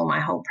pelvic floor my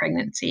whole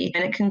pregnancy,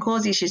 and it can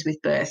cause issues with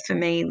birth. For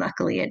me,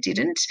 luckily it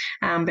didn't,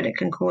 but it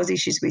can cause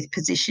issues with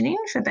positioning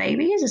for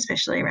babies,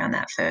 especially around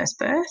that first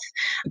birth.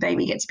 A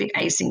baby gets a bit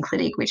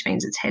asynclitic, which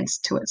means its head's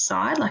to its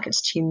side, like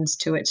its chin's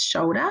to its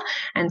shoulder,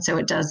 and so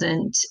it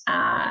doesn't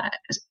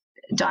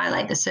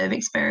dilate the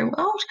cervix very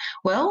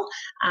well,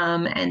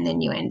 and then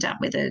you end up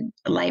with a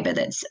labour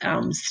that's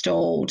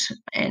stalled,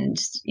 and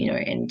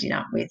ending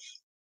up with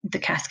the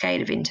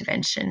cascade of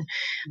intervention.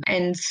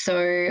 And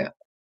so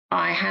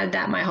I had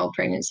that my whole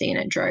pregnancy, and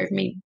it drove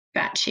me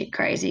batshit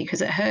crazy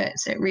because it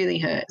hurts. It really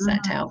hurts,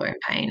 that tailbone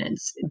pain.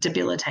 It's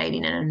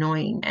debilitating and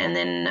annoying. And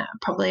then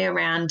probably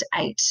around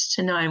 8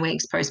 to 9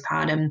 weeks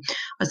postpartum, I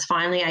was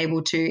finally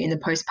able to, in the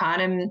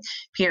postpartum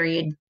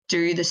period,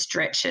 do the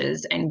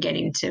stretches and get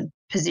into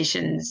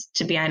positions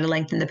to be able to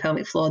lengthen the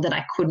pelvic floor that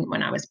I couldn't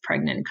when I was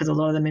pregnant, because a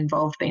lot of them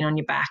involved being on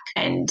your back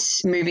and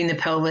moving the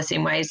pelvis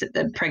in ways that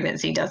the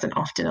pregnancy doesn't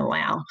often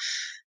allow.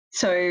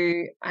 So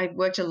I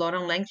worked a lot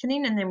on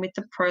lengthening, and then with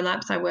the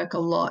prolapse, I work a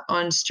lot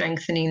on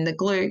strengthening the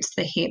glutes,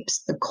 the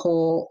hips, the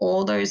core,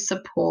 all those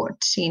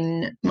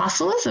supporting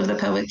muscles of the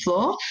pelvic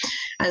floor,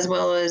 as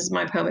well as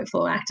my pelvic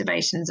floor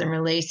activations and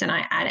release. And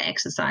I add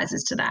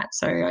exercises to that.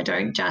 So I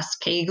don't just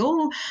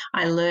Kegel.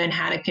 I learn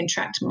how to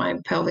contract my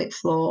pelvic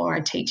floor, or I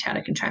teach how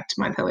to contract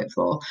my pelvic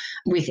floor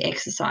with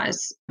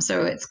exercise.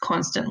 So it's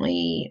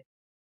constantly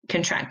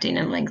contracting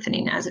and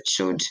lengthening as it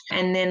should.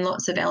 And then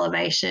lots of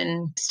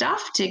elevation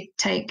stuff to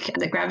take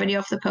the gravity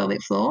off the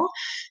pelvic floor.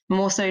 I'm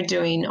also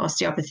doing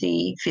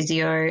osteopathy,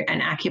 physio,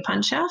 and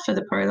acupuncture for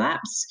the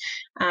prolapse.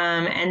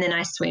 And then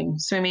I swim.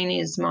 Swimming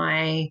is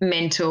my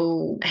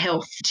mental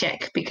health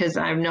check, because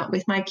I'm not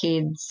with my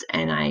kids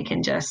and I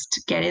can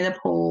just get in the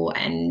pool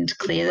and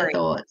clear the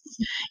thoughts.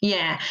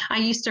 Yeah, I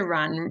used to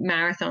run.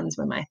 Marathons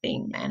were my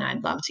thing, and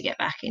I'd love to get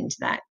back into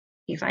that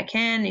if I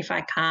can. If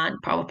I can't,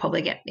 I'll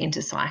probably get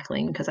into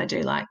cycling because I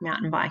do like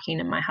mountain biking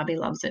and my hubby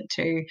loves it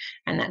too.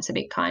 And that's a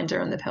bit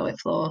kinder on the pelvic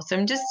floor. So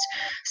I'm just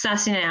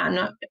sussing it out. I'm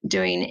not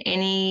doing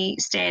any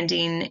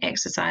standing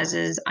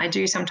exercises. I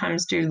do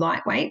sometimes do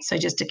lightweight, so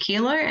just a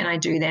kilo, and I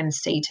do them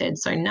seated.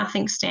 So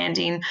nothing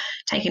standing,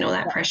 taking all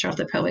that pressure off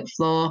the pelvic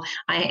floor.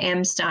 I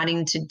am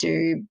starting to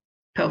do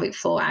pelvic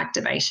floor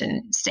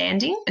activation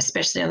standing,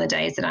 especially on the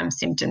days that I'm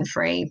symptom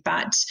free.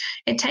 But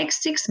it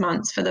takes 6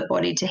 months for the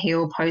body to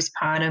heal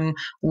postpartum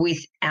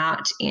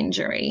without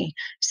injury.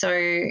 So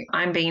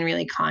I'm being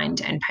really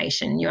kind and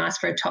patient. You asked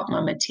for a top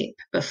mama tip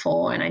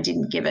before and I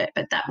didn't give it,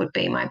 but that would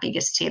be my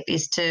biggest tip,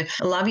 is to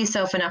love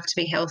yourself enough to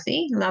be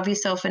healthy, love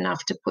yourself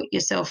enough to put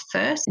yourself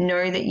first,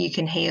 know that you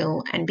can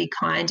heal, and be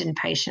kind and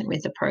patient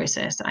with the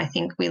process. I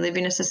think we live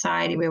in a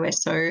society where we're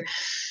so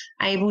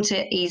able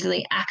to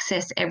easily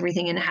access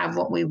everything and have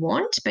what we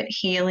want, but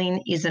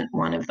healing isn't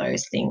one of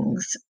those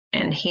things.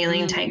 And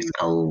healing takes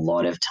a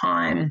lot of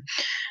time,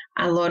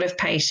 a lot of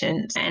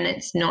patience, and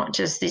it's not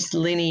just this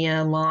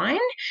linear line.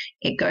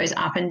 It goes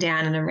up and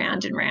down and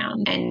around and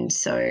round. And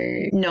so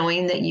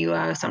knowing that you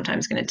are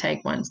sometimes going to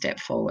take one step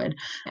forward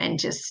and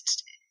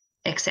just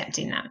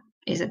accepting that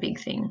is a big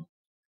thing.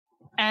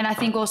 And I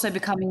think also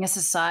becoming a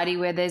society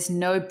where there's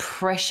no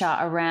pressure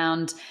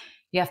around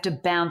you have to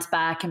bounce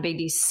back and be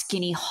this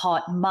skinny,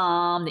 hot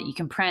mom that you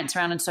can prance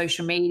around on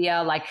social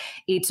media. Like,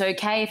 it's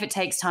okay if it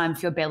takes time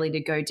for your belly to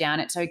go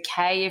down. It's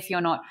okay if you're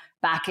not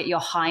back at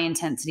your high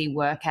intensity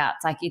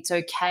workouts. Like, it's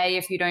okay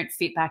if you don't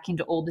fit back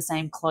into all the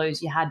same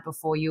clothes you had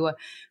before you were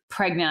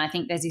pregnant. I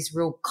think there's this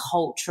real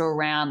culture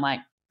around, like,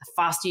 the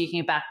faster you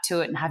can get back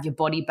to it and have your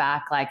body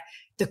back, like,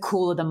 the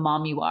cooler the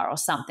mom you are or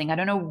something. I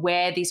don't know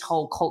where this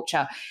whole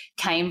culture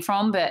came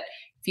from, but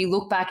if you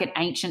look back at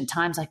ancient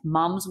times, like,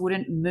 mums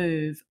wouldn't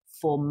move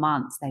for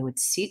months. They would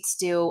sit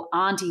still.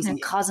 Aunties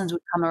and cousins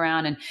would come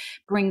around and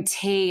bring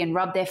tea and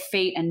rub their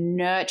feet and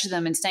nurture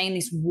them and stay in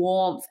this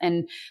warmth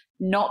and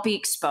not be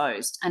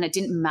exposed. And it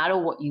didn't matter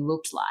what you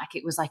looked like.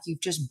 It was like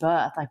you've just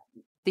birthed. Like,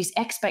 this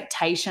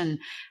expectation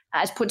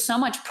has put so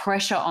much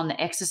pressure on the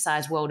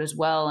exercise world as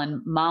well,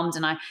 and mums.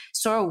 And I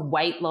saw a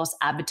weight loss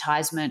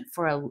advertisement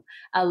for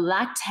a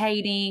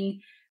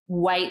lactating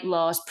weight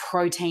loss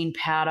protein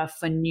powder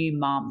for new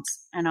mums.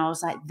 And I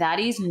was like, that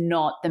is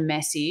not the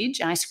message.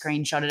 And I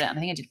screenshotted it. And I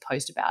think I did a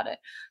post about it.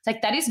 It's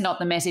like, that is not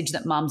the message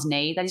that mums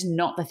need. That is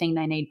not the thing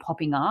they need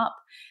popping up.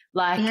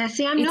 Like, yeah,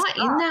 see, I'm not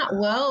in that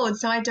world,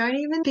 so I don't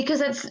even,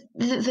 because it's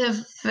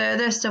the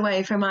furthest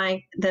away from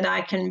that I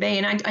can be.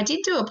 And I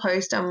did do a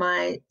post on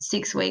my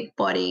 6-week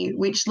body,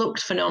 which looked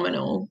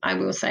phenomenal. I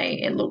will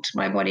say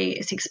my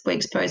body 6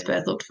 weeks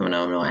post-birth looked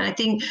phenomenal. And I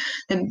think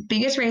the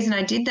biggest reason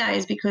I did that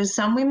is because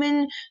some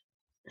women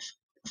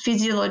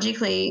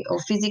physiologically or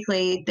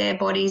physically, their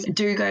bodies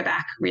do go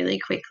back really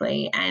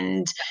quickly,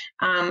 and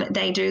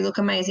they do look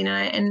amazing.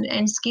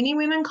 And skinny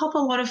women cop a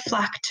lot of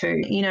flack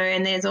too,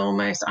 and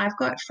I've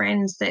got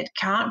friends that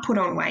can't put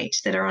on weight,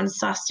 that are on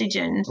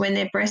Sustagen when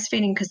they're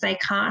breastfeeding because they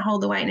can't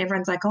hold the weight, and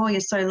everyone's like, oh,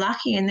 you're so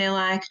lucky, and they're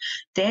like,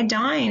 they're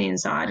dying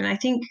inside. And I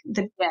think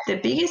the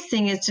biggest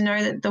thing is to know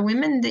that the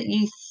women that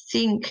you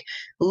think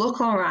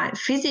look all right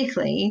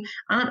physically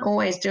aren't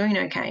always doing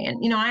okay.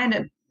 And I had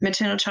a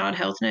maternal child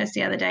health nurse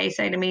the other day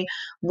say to me,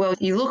 well,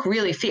 you look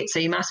really fit, so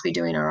you must be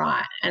doing all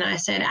right. And I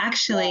said,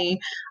 actually,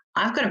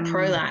 I've got a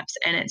prolapse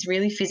and it's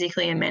really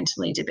physically and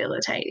mentally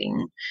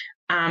debilitating.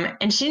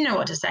 And she didn't know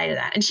what to say to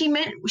that. And she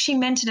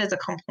meant it as a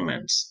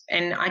compliment,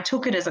 and I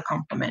took it as a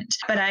compliment.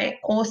 But I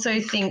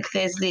also think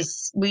there's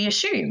this, we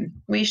assume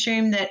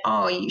that,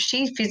 oh,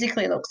 she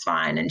physically looks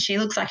fine and she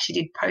looks like she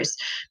did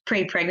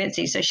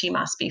pre-pregnancy, so she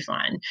must be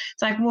fine.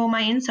 It's like, well,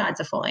 my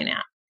insides are falling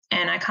out,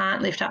 and I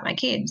can't lift up my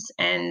kids,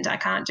 and I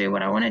can't do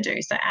what I want to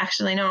do. So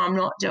actually, no, I'm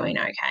not doing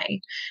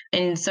okay.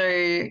 And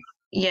so,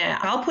 yeah,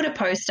 I'll put a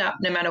post up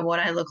no matter what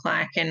I look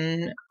like,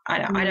 and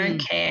I don't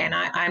care. And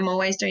I'm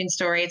always doing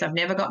stories. I've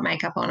never got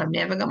makeup on. I've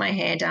never got my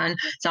hair done.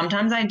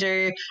 Sometimes I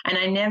do, and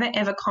I never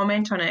ever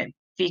comment on it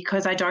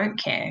because I don't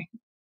care.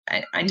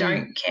 I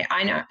don't care.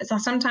 I know. So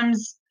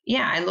sometimes,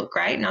 yeah, I look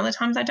great, and other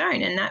times I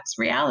don't, and that's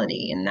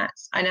reality. And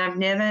I've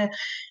never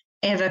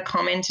ever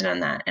commented on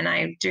that. And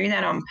I do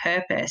that on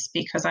purpose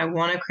because I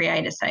want to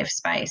create a safe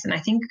space. And I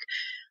think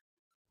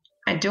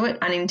I do it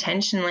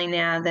unintentionally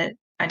now that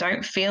I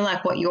don't feel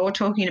like what you're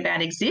talking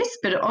about exists,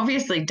 but it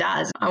obviously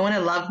does. I want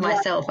to love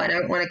myself. I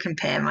don't want to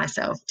compare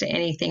myself to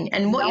anything.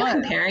 And what you're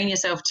comparing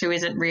yourself to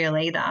isn't real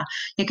either.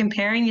 You're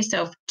comparing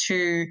yourself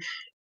to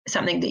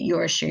something that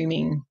you're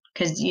assuming,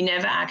 because you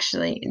never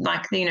actually,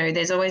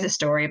 there's always a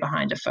story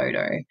behind a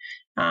photo.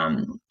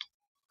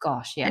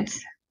 Gosh, yeah.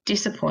 It's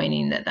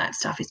disappointing that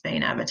stuff is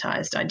being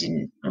advertised.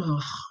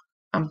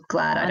 I'm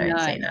glad I I don't know.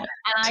 see that.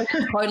 And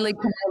I totally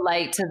can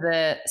relate to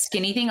the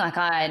skinny thing. Like,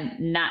 I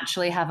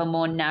naturally have a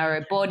more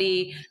narrow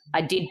body.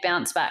 I did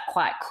bounce back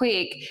quite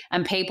quick,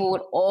 and people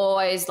would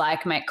always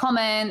like make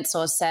comments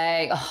or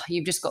say, "Oh,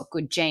 you've just got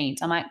good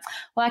genes." I'm like,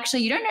 well,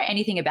 actually, you don't know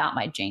anything about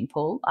my gene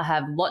pool. I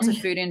have lots of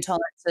food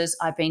intolerances.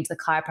 I've been to the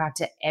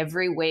chiropractor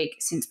every week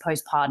since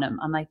postpartum.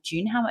 I'm like, do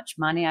you know how much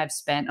money I've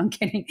spent on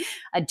getting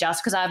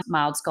adjusted? Because I have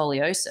mild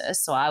scoliosis.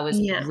 So I was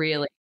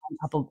really on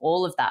top of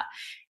all of that.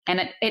 And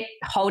it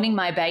holding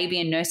my baby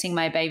and nursing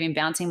my baby and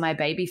bouncing my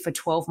baby for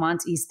 12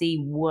 months is the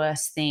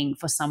worst thing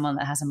for someone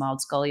that has a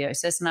mild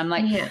scoliosis. And I'm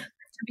like, to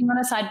be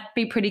honest, I'd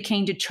be pretty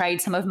keen to trade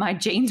some of my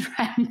genes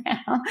right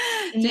now.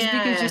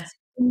 Because just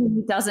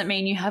doesn't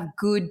mean you have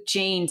good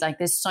genes. Like,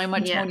 there's so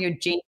much more to your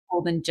gene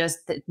pool than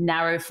just the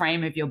narrow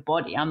frame of your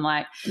body. I'm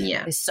like,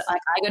 I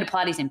go to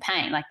Pilates in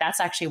pain. Like, that's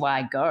actually why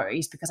I go,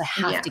 is because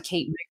I have to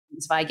keep moving.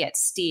 If I get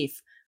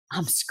stiff,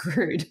 I'm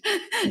screwed.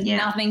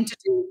 Nothing to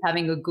do with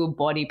having a good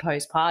body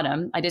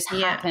postpartum. I just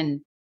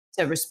happen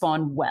to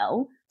respond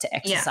well to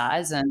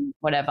exercise and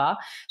whatever.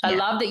 So I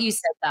love that you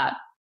said that.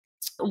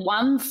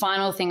 One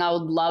final thing I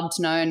would love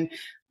to know, and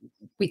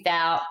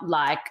without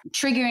like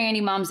triggering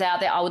any mums out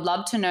there, I would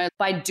love to know,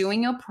 by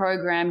doing your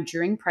program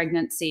during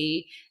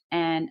pregnancy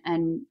and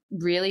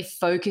really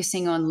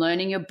focusing on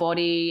learning your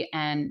body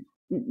and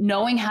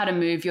knowing how to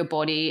move your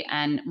body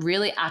and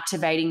really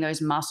activating those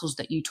muscles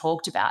that you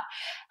talked about,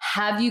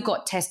 have you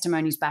got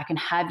testimonies back, and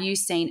have you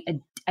seen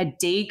a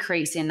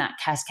decrease in that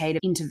cascade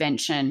of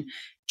intervention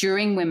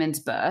during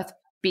women's birth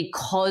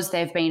because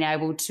they've been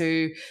able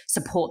to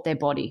support their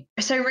body?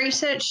 So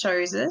research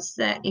shows us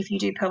that if you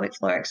do pelvic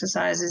floor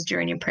exercises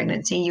during your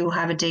pregnancy, you'll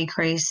have a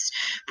decreased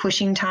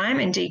pushing time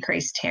and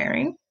decreased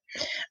tearing.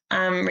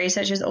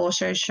 Research has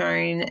also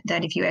shown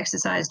that if you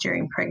exercise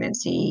during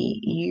pregnancy,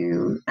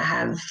 you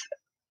have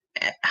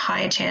a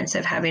higher chance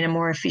of having a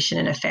more efficient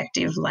and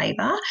effective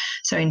labour.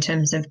 So in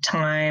terms of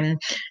time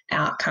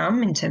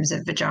outcome, in terms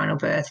of vaginal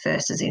birth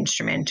versus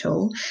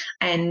instrumental.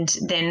 And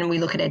then we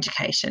look at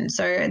education.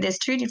 So there's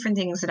two different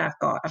things that I've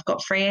got. I've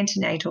got free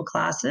antenatal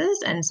classes,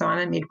 and so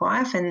I'm a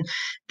midwife, and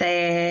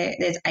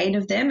there's 8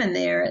 of them, and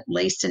they're at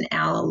least an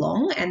hour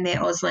long, and they're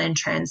Auslan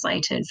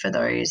translated for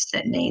those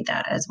that need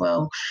that as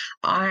well.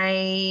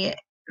 I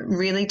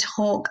really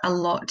talk a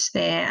lot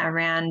there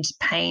around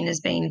pain as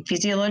being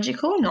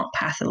physiological, not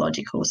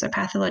pathological. So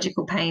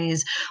pathological pain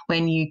is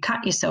when you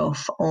cut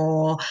yourself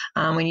or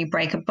when you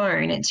break a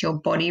bone. It's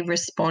your body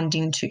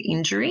responding to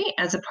injury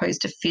as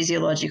opposed to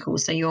physiological.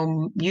 So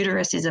your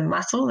uterus is a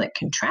muscle that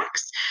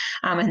contracts,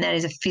 and that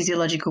is a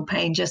physiological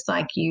pain, just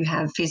like you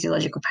have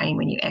physiological pain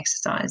when you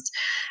exercise.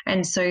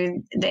 And so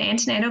the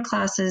antenatal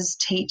classes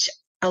teach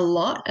a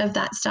lot of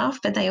that stuff,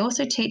 but they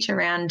also teach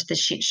around the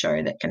shit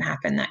show that can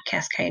happen, that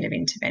cascade of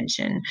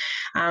intervention.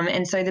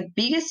 And so the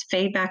biggest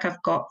feedback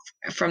I've got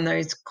from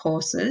those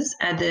courses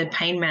are the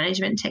pain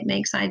management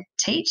techniques I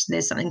teach.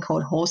 There's something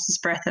called horse's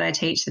breath that I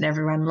teach that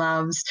everyone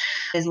loves.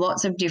 There's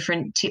lots of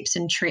different tips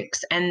and tricks,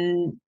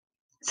 and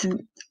so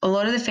a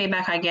lot of the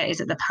feedback I get is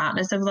that the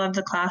partners have loved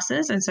the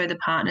classes, and so the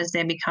partners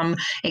then become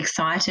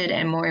excited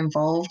and more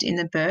involved in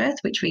the birth,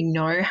 which we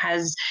know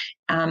has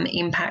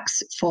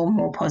impacts for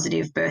more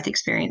positive birth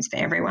experience for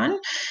everyone.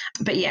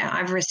 But yeah,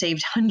 I've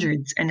received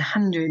hundreds and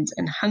hundreds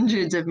and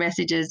hundreds of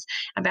messages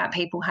about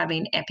people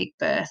having epic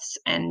births,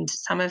 and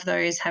some of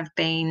those have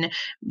been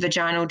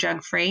vaginal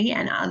drug-free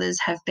and others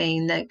have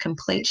been the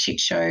complete shit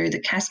show,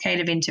 the cascade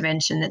of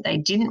intervention that they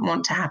didn't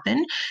want to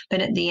happen.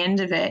 But at the end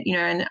of it,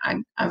 and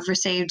I've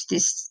received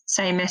this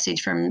same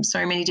message from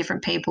so many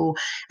different people,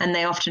 and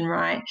they often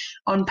write,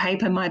 on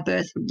paper, my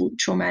birth would look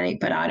traumatic,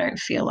 but I don't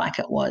feel like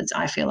it was.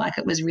 I feel like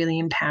it was really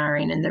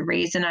empowering. And the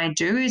reason I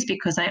do is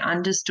because I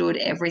understood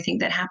everything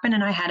that happened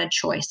and I had a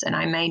choice and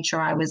I made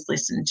sure I was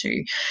listened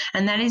to.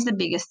 And that is the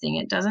biggest thing.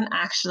 It doesn't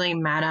actually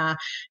matter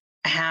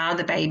how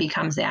the baby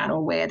comes out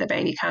or where the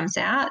baby comes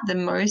out. The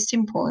most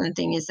important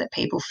thing is that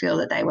people feel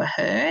that they were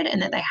heard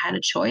and that they had a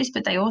choice,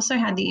 but they also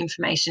had the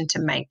information to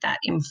make that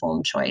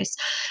informed choice.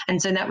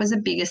 And so that was the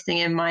biggest thing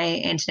in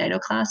my antenatal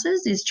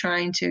classes, is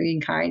trying to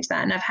encourage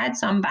that. And I've had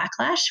some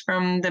backlash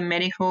from the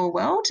medical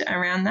world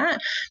around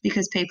that,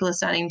 because people are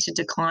starting to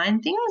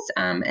decline things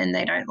and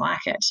they don't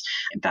like it.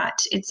 But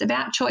it's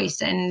about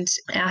choice, and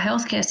our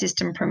healthcare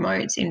system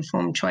promotes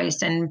informed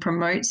choice and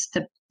promotes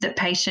the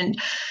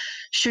patient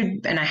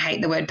should, and I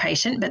hate the word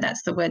patient, but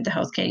that's the word the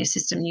healthcare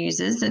system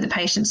uses, that the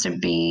patient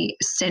should be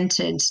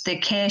centred, the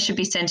care should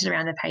be centred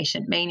around the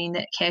patient, meaning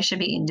that care should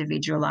be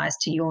individualised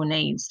to your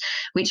needs,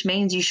 which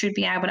means you should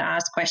be able to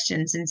ask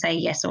questions and say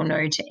yes or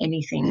no to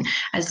anything,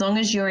 as long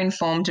as you're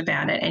informed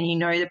about it and you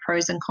know the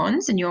pros and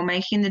cons and you're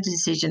making the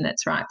decision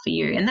that's right for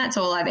you. And that's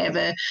all I've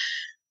ever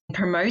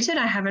promoted.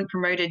 I haven't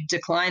promoted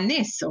decline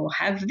this or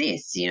have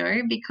this,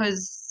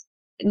 because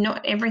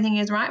not everything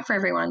is right for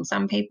everyone.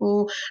 Some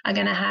people are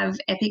going to have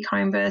epic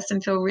home births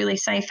and feel really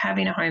safe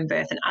having a home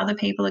birth, and other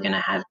people are going to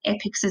have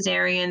epic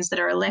cesareans that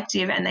are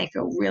elective and they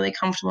feel really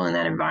comfortable in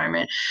that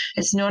environment.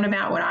 It's not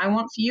about what I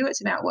want for you,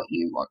 it's about what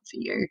you want for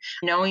you,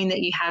 knowing that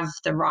you have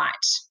the right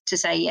to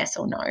say yes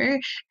or no,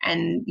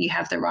 and you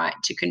have the right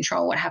to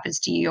control what happens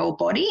to your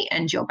body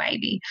and your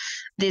baby.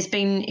 There's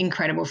been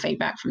incredible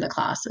feedback from the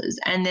classes.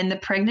 And then the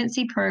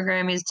pregnancy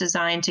program is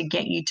designed to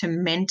get you to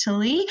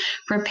mentally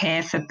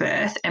prepare for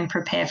birth and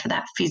prepare for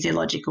that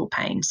physiological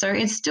pain. So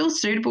it's still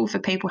suitable for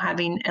people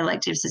having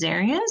elective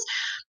cesareans,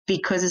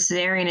 because a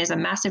cesarean is a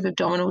massive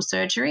abdominal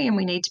surgery and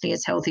we need to be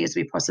as healthy as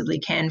we possibly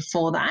can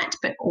for that,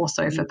 but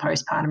also for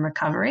postpartum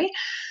recovery.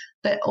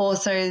 But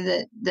also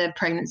the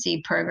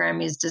pregnancy program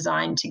is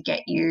designed to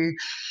get you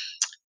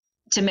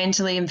to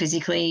mentally and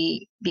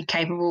physically be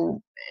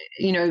capable,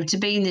 to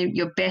be in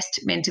your best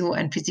mental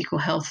and physical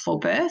health for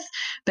birth.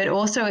 But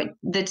also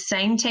the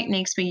same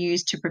techniques we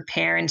use to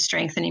prepare and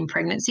strengthen in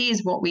pregnancy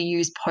is what we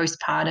use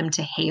postpartum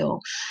to heal.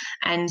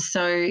 And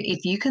so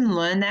if you can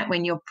learn that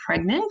when you're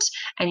pregnant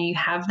and you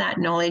have that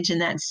knowledge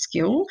and that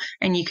skill,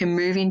 and you can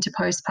move into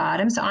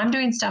postpartum. So I'm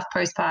doing stuff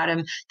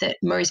postpartum that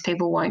most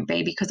people won't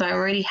be, because I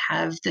already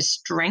have the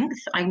strength.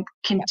 I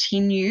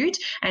continued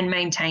and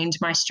maintained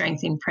my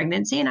strength in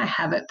pregnancy, and I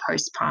have it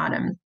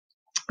postpartum.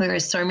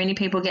 Whereas so many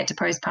people get to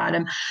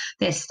postpartum,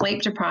 they're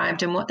sleep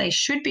deprived, and what they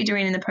should be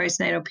doing in the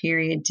postnatal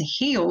period to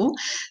heal,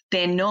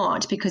 they're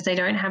not, because they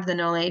don't have the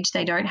knowledge,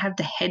 they don't have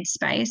the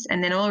headspace,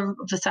 and then all of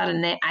a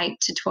sudden they're 8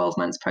 to 12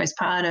 months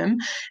postpartum,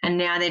 and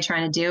now they're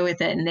trying to deal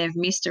with it, and they've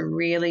missed a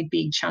really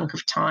big chunk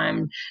of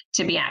time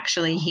to be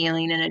actually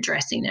healing and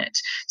addressing it.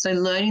 So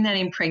learning that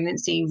in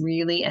pregnancy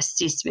really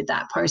assists with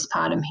that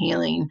postpartum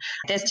healing.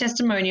 There's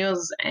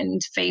testimonials and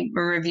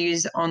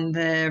reviews on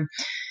the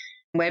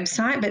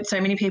website, but so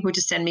many people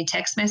just send me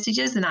text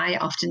messages, and I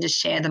often just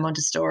share them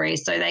onto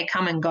stories. So they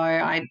come and go.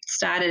 I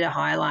started at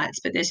highlights,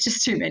 but there's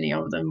just too many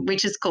of them,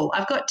 which is cool.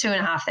 I've got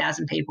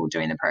 2,500 people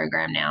doing the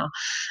program now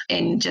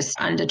in just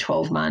under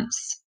 12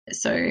 months.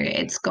 So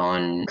it's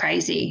gone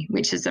crazy,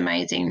 which is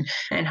amazing.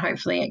 And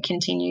hopefully it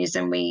continues,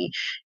 and we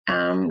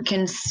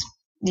can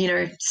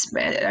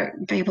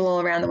people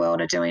all around the world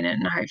are doing it,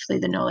 and hopefully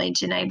the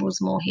knowledge enables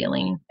more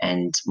healing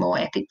and more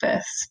epic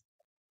births.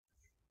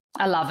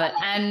 I love it.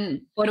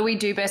 And what do we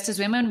do best as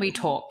women? We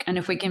talk. And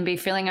if we can be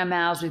filling our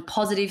mouths with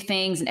positive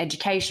things and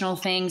educational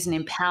things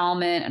and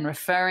empowerment and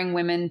referring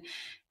women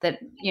that,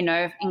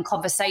 in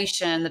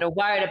conversation that are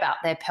worried about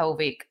their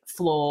pelvic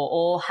floor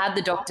or had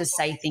the doctors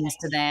say things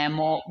to them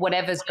or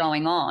whatever's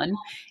going on,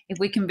 if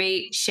we can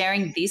be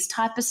sharing this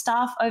type of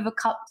stuff over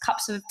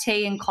cups of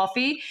tea and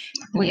coffee,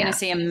 we're going to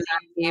see a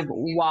massive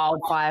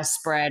wildfire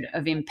spread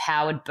of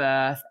empowered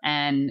birth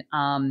and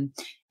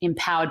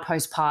empowered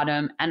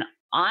postpartum. And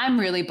I'm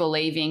really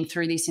believing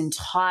through this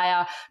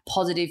entire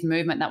positive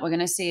movement that we're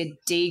going to see a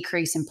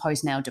decrease in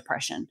postnatal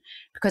depression,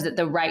 because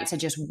the rates are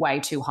just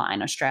way too high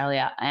in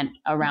Australia and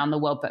around the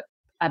world, but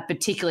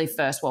particularly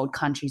first world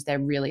countries, they're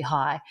really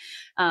high.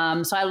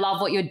 So I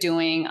love what you're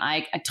doing.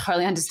 I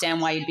totally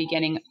understand why you'd be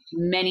getting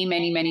many,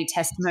 many, many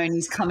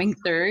testimonies coming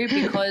through,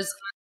 because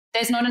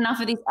there's not enough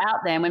of this out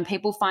there. When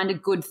people find a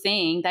good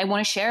thing, they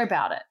want to share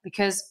about it,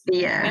 because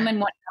women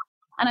want.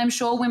 And I'm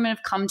sure women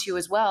have come to you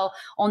as well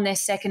on their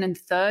second and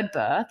third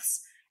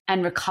births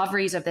and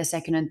recoveries of their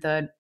second and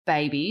third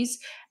babies,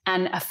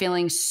 and are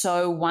feeling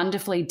so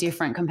wonderfully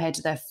different compared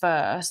to their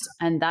first.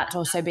 And that's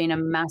also been a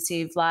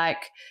massive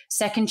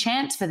second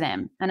chance for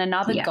them, and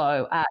another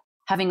go at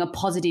having a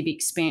positive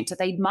experience that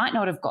they might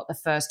not have got the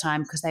first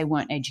time because they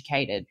weren't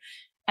educated.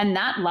 And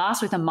that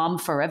lasts with a mum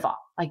forever.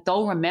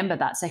 They'll remember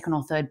that second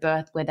or third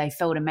birth where they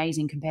felt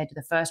amazing compared to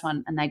the first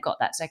one, and they got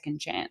that second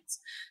chance.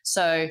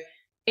 So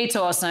it's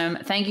awesome.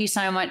 Thank you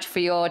so much for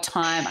your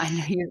time. I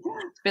know you're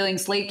feeling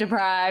sleep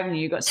deprived and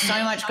you've got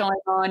so much going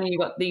on, and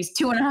you've got these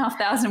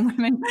 2,500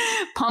 women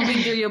pumping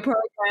through your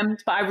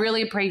programs, but I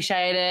really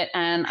appreciate it,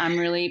 and I'm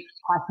really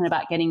passionate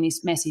about getting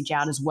this message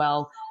out as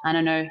well. And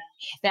I know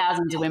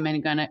thousands of women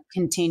are going to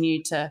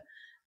continue to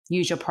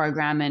use your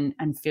program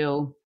and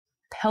feel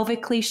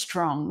pelvically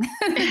strong.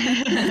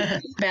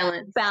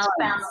 Balance.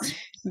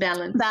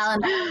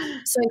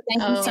 So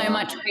thank you so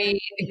much.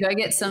 Go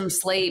get some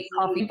sleep.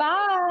 Coffee.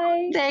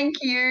 Bye. Thank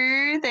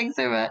you. Thanks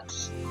so much.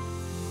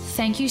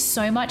 Thank you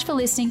so much for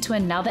listening to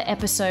another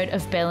episode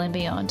of Bell and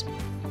Beyond.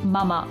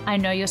 Mama, I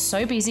know you're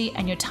so busy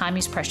and your time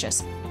is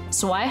precious.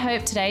 So I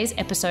hope today's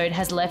episode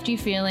has left you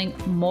feeling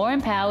more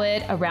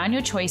empowered around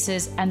your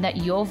choices and that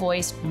your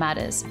voice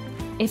matters.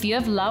 If you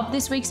have loved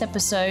this week's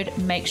episode,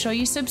 make sure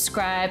you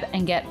subscribe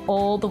and get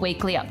all the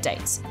weekly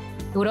updates.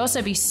 It would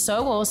also be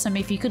so awesome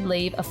if you could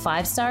leave a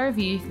 5-star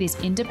review for this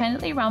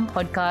independently run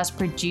podcast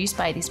produced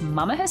by this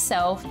mama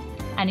herself.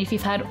 And if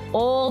you've had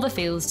all the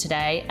feels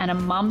today and a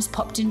mum's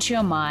popped into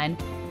your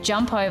mind,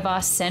 jump over,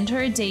 send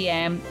her a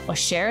DM or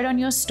share it on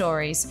your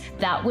stories.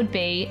 That would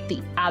be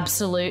the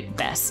absolute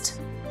best.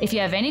 If you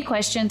have any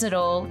questions at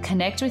all,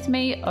 connect with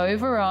me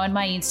over on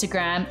my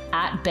Instagram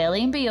at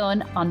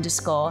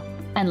bellyandbeyond_,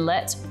 and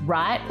let's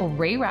write or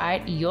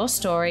rewrite your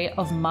story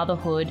of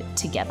motherhood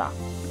together.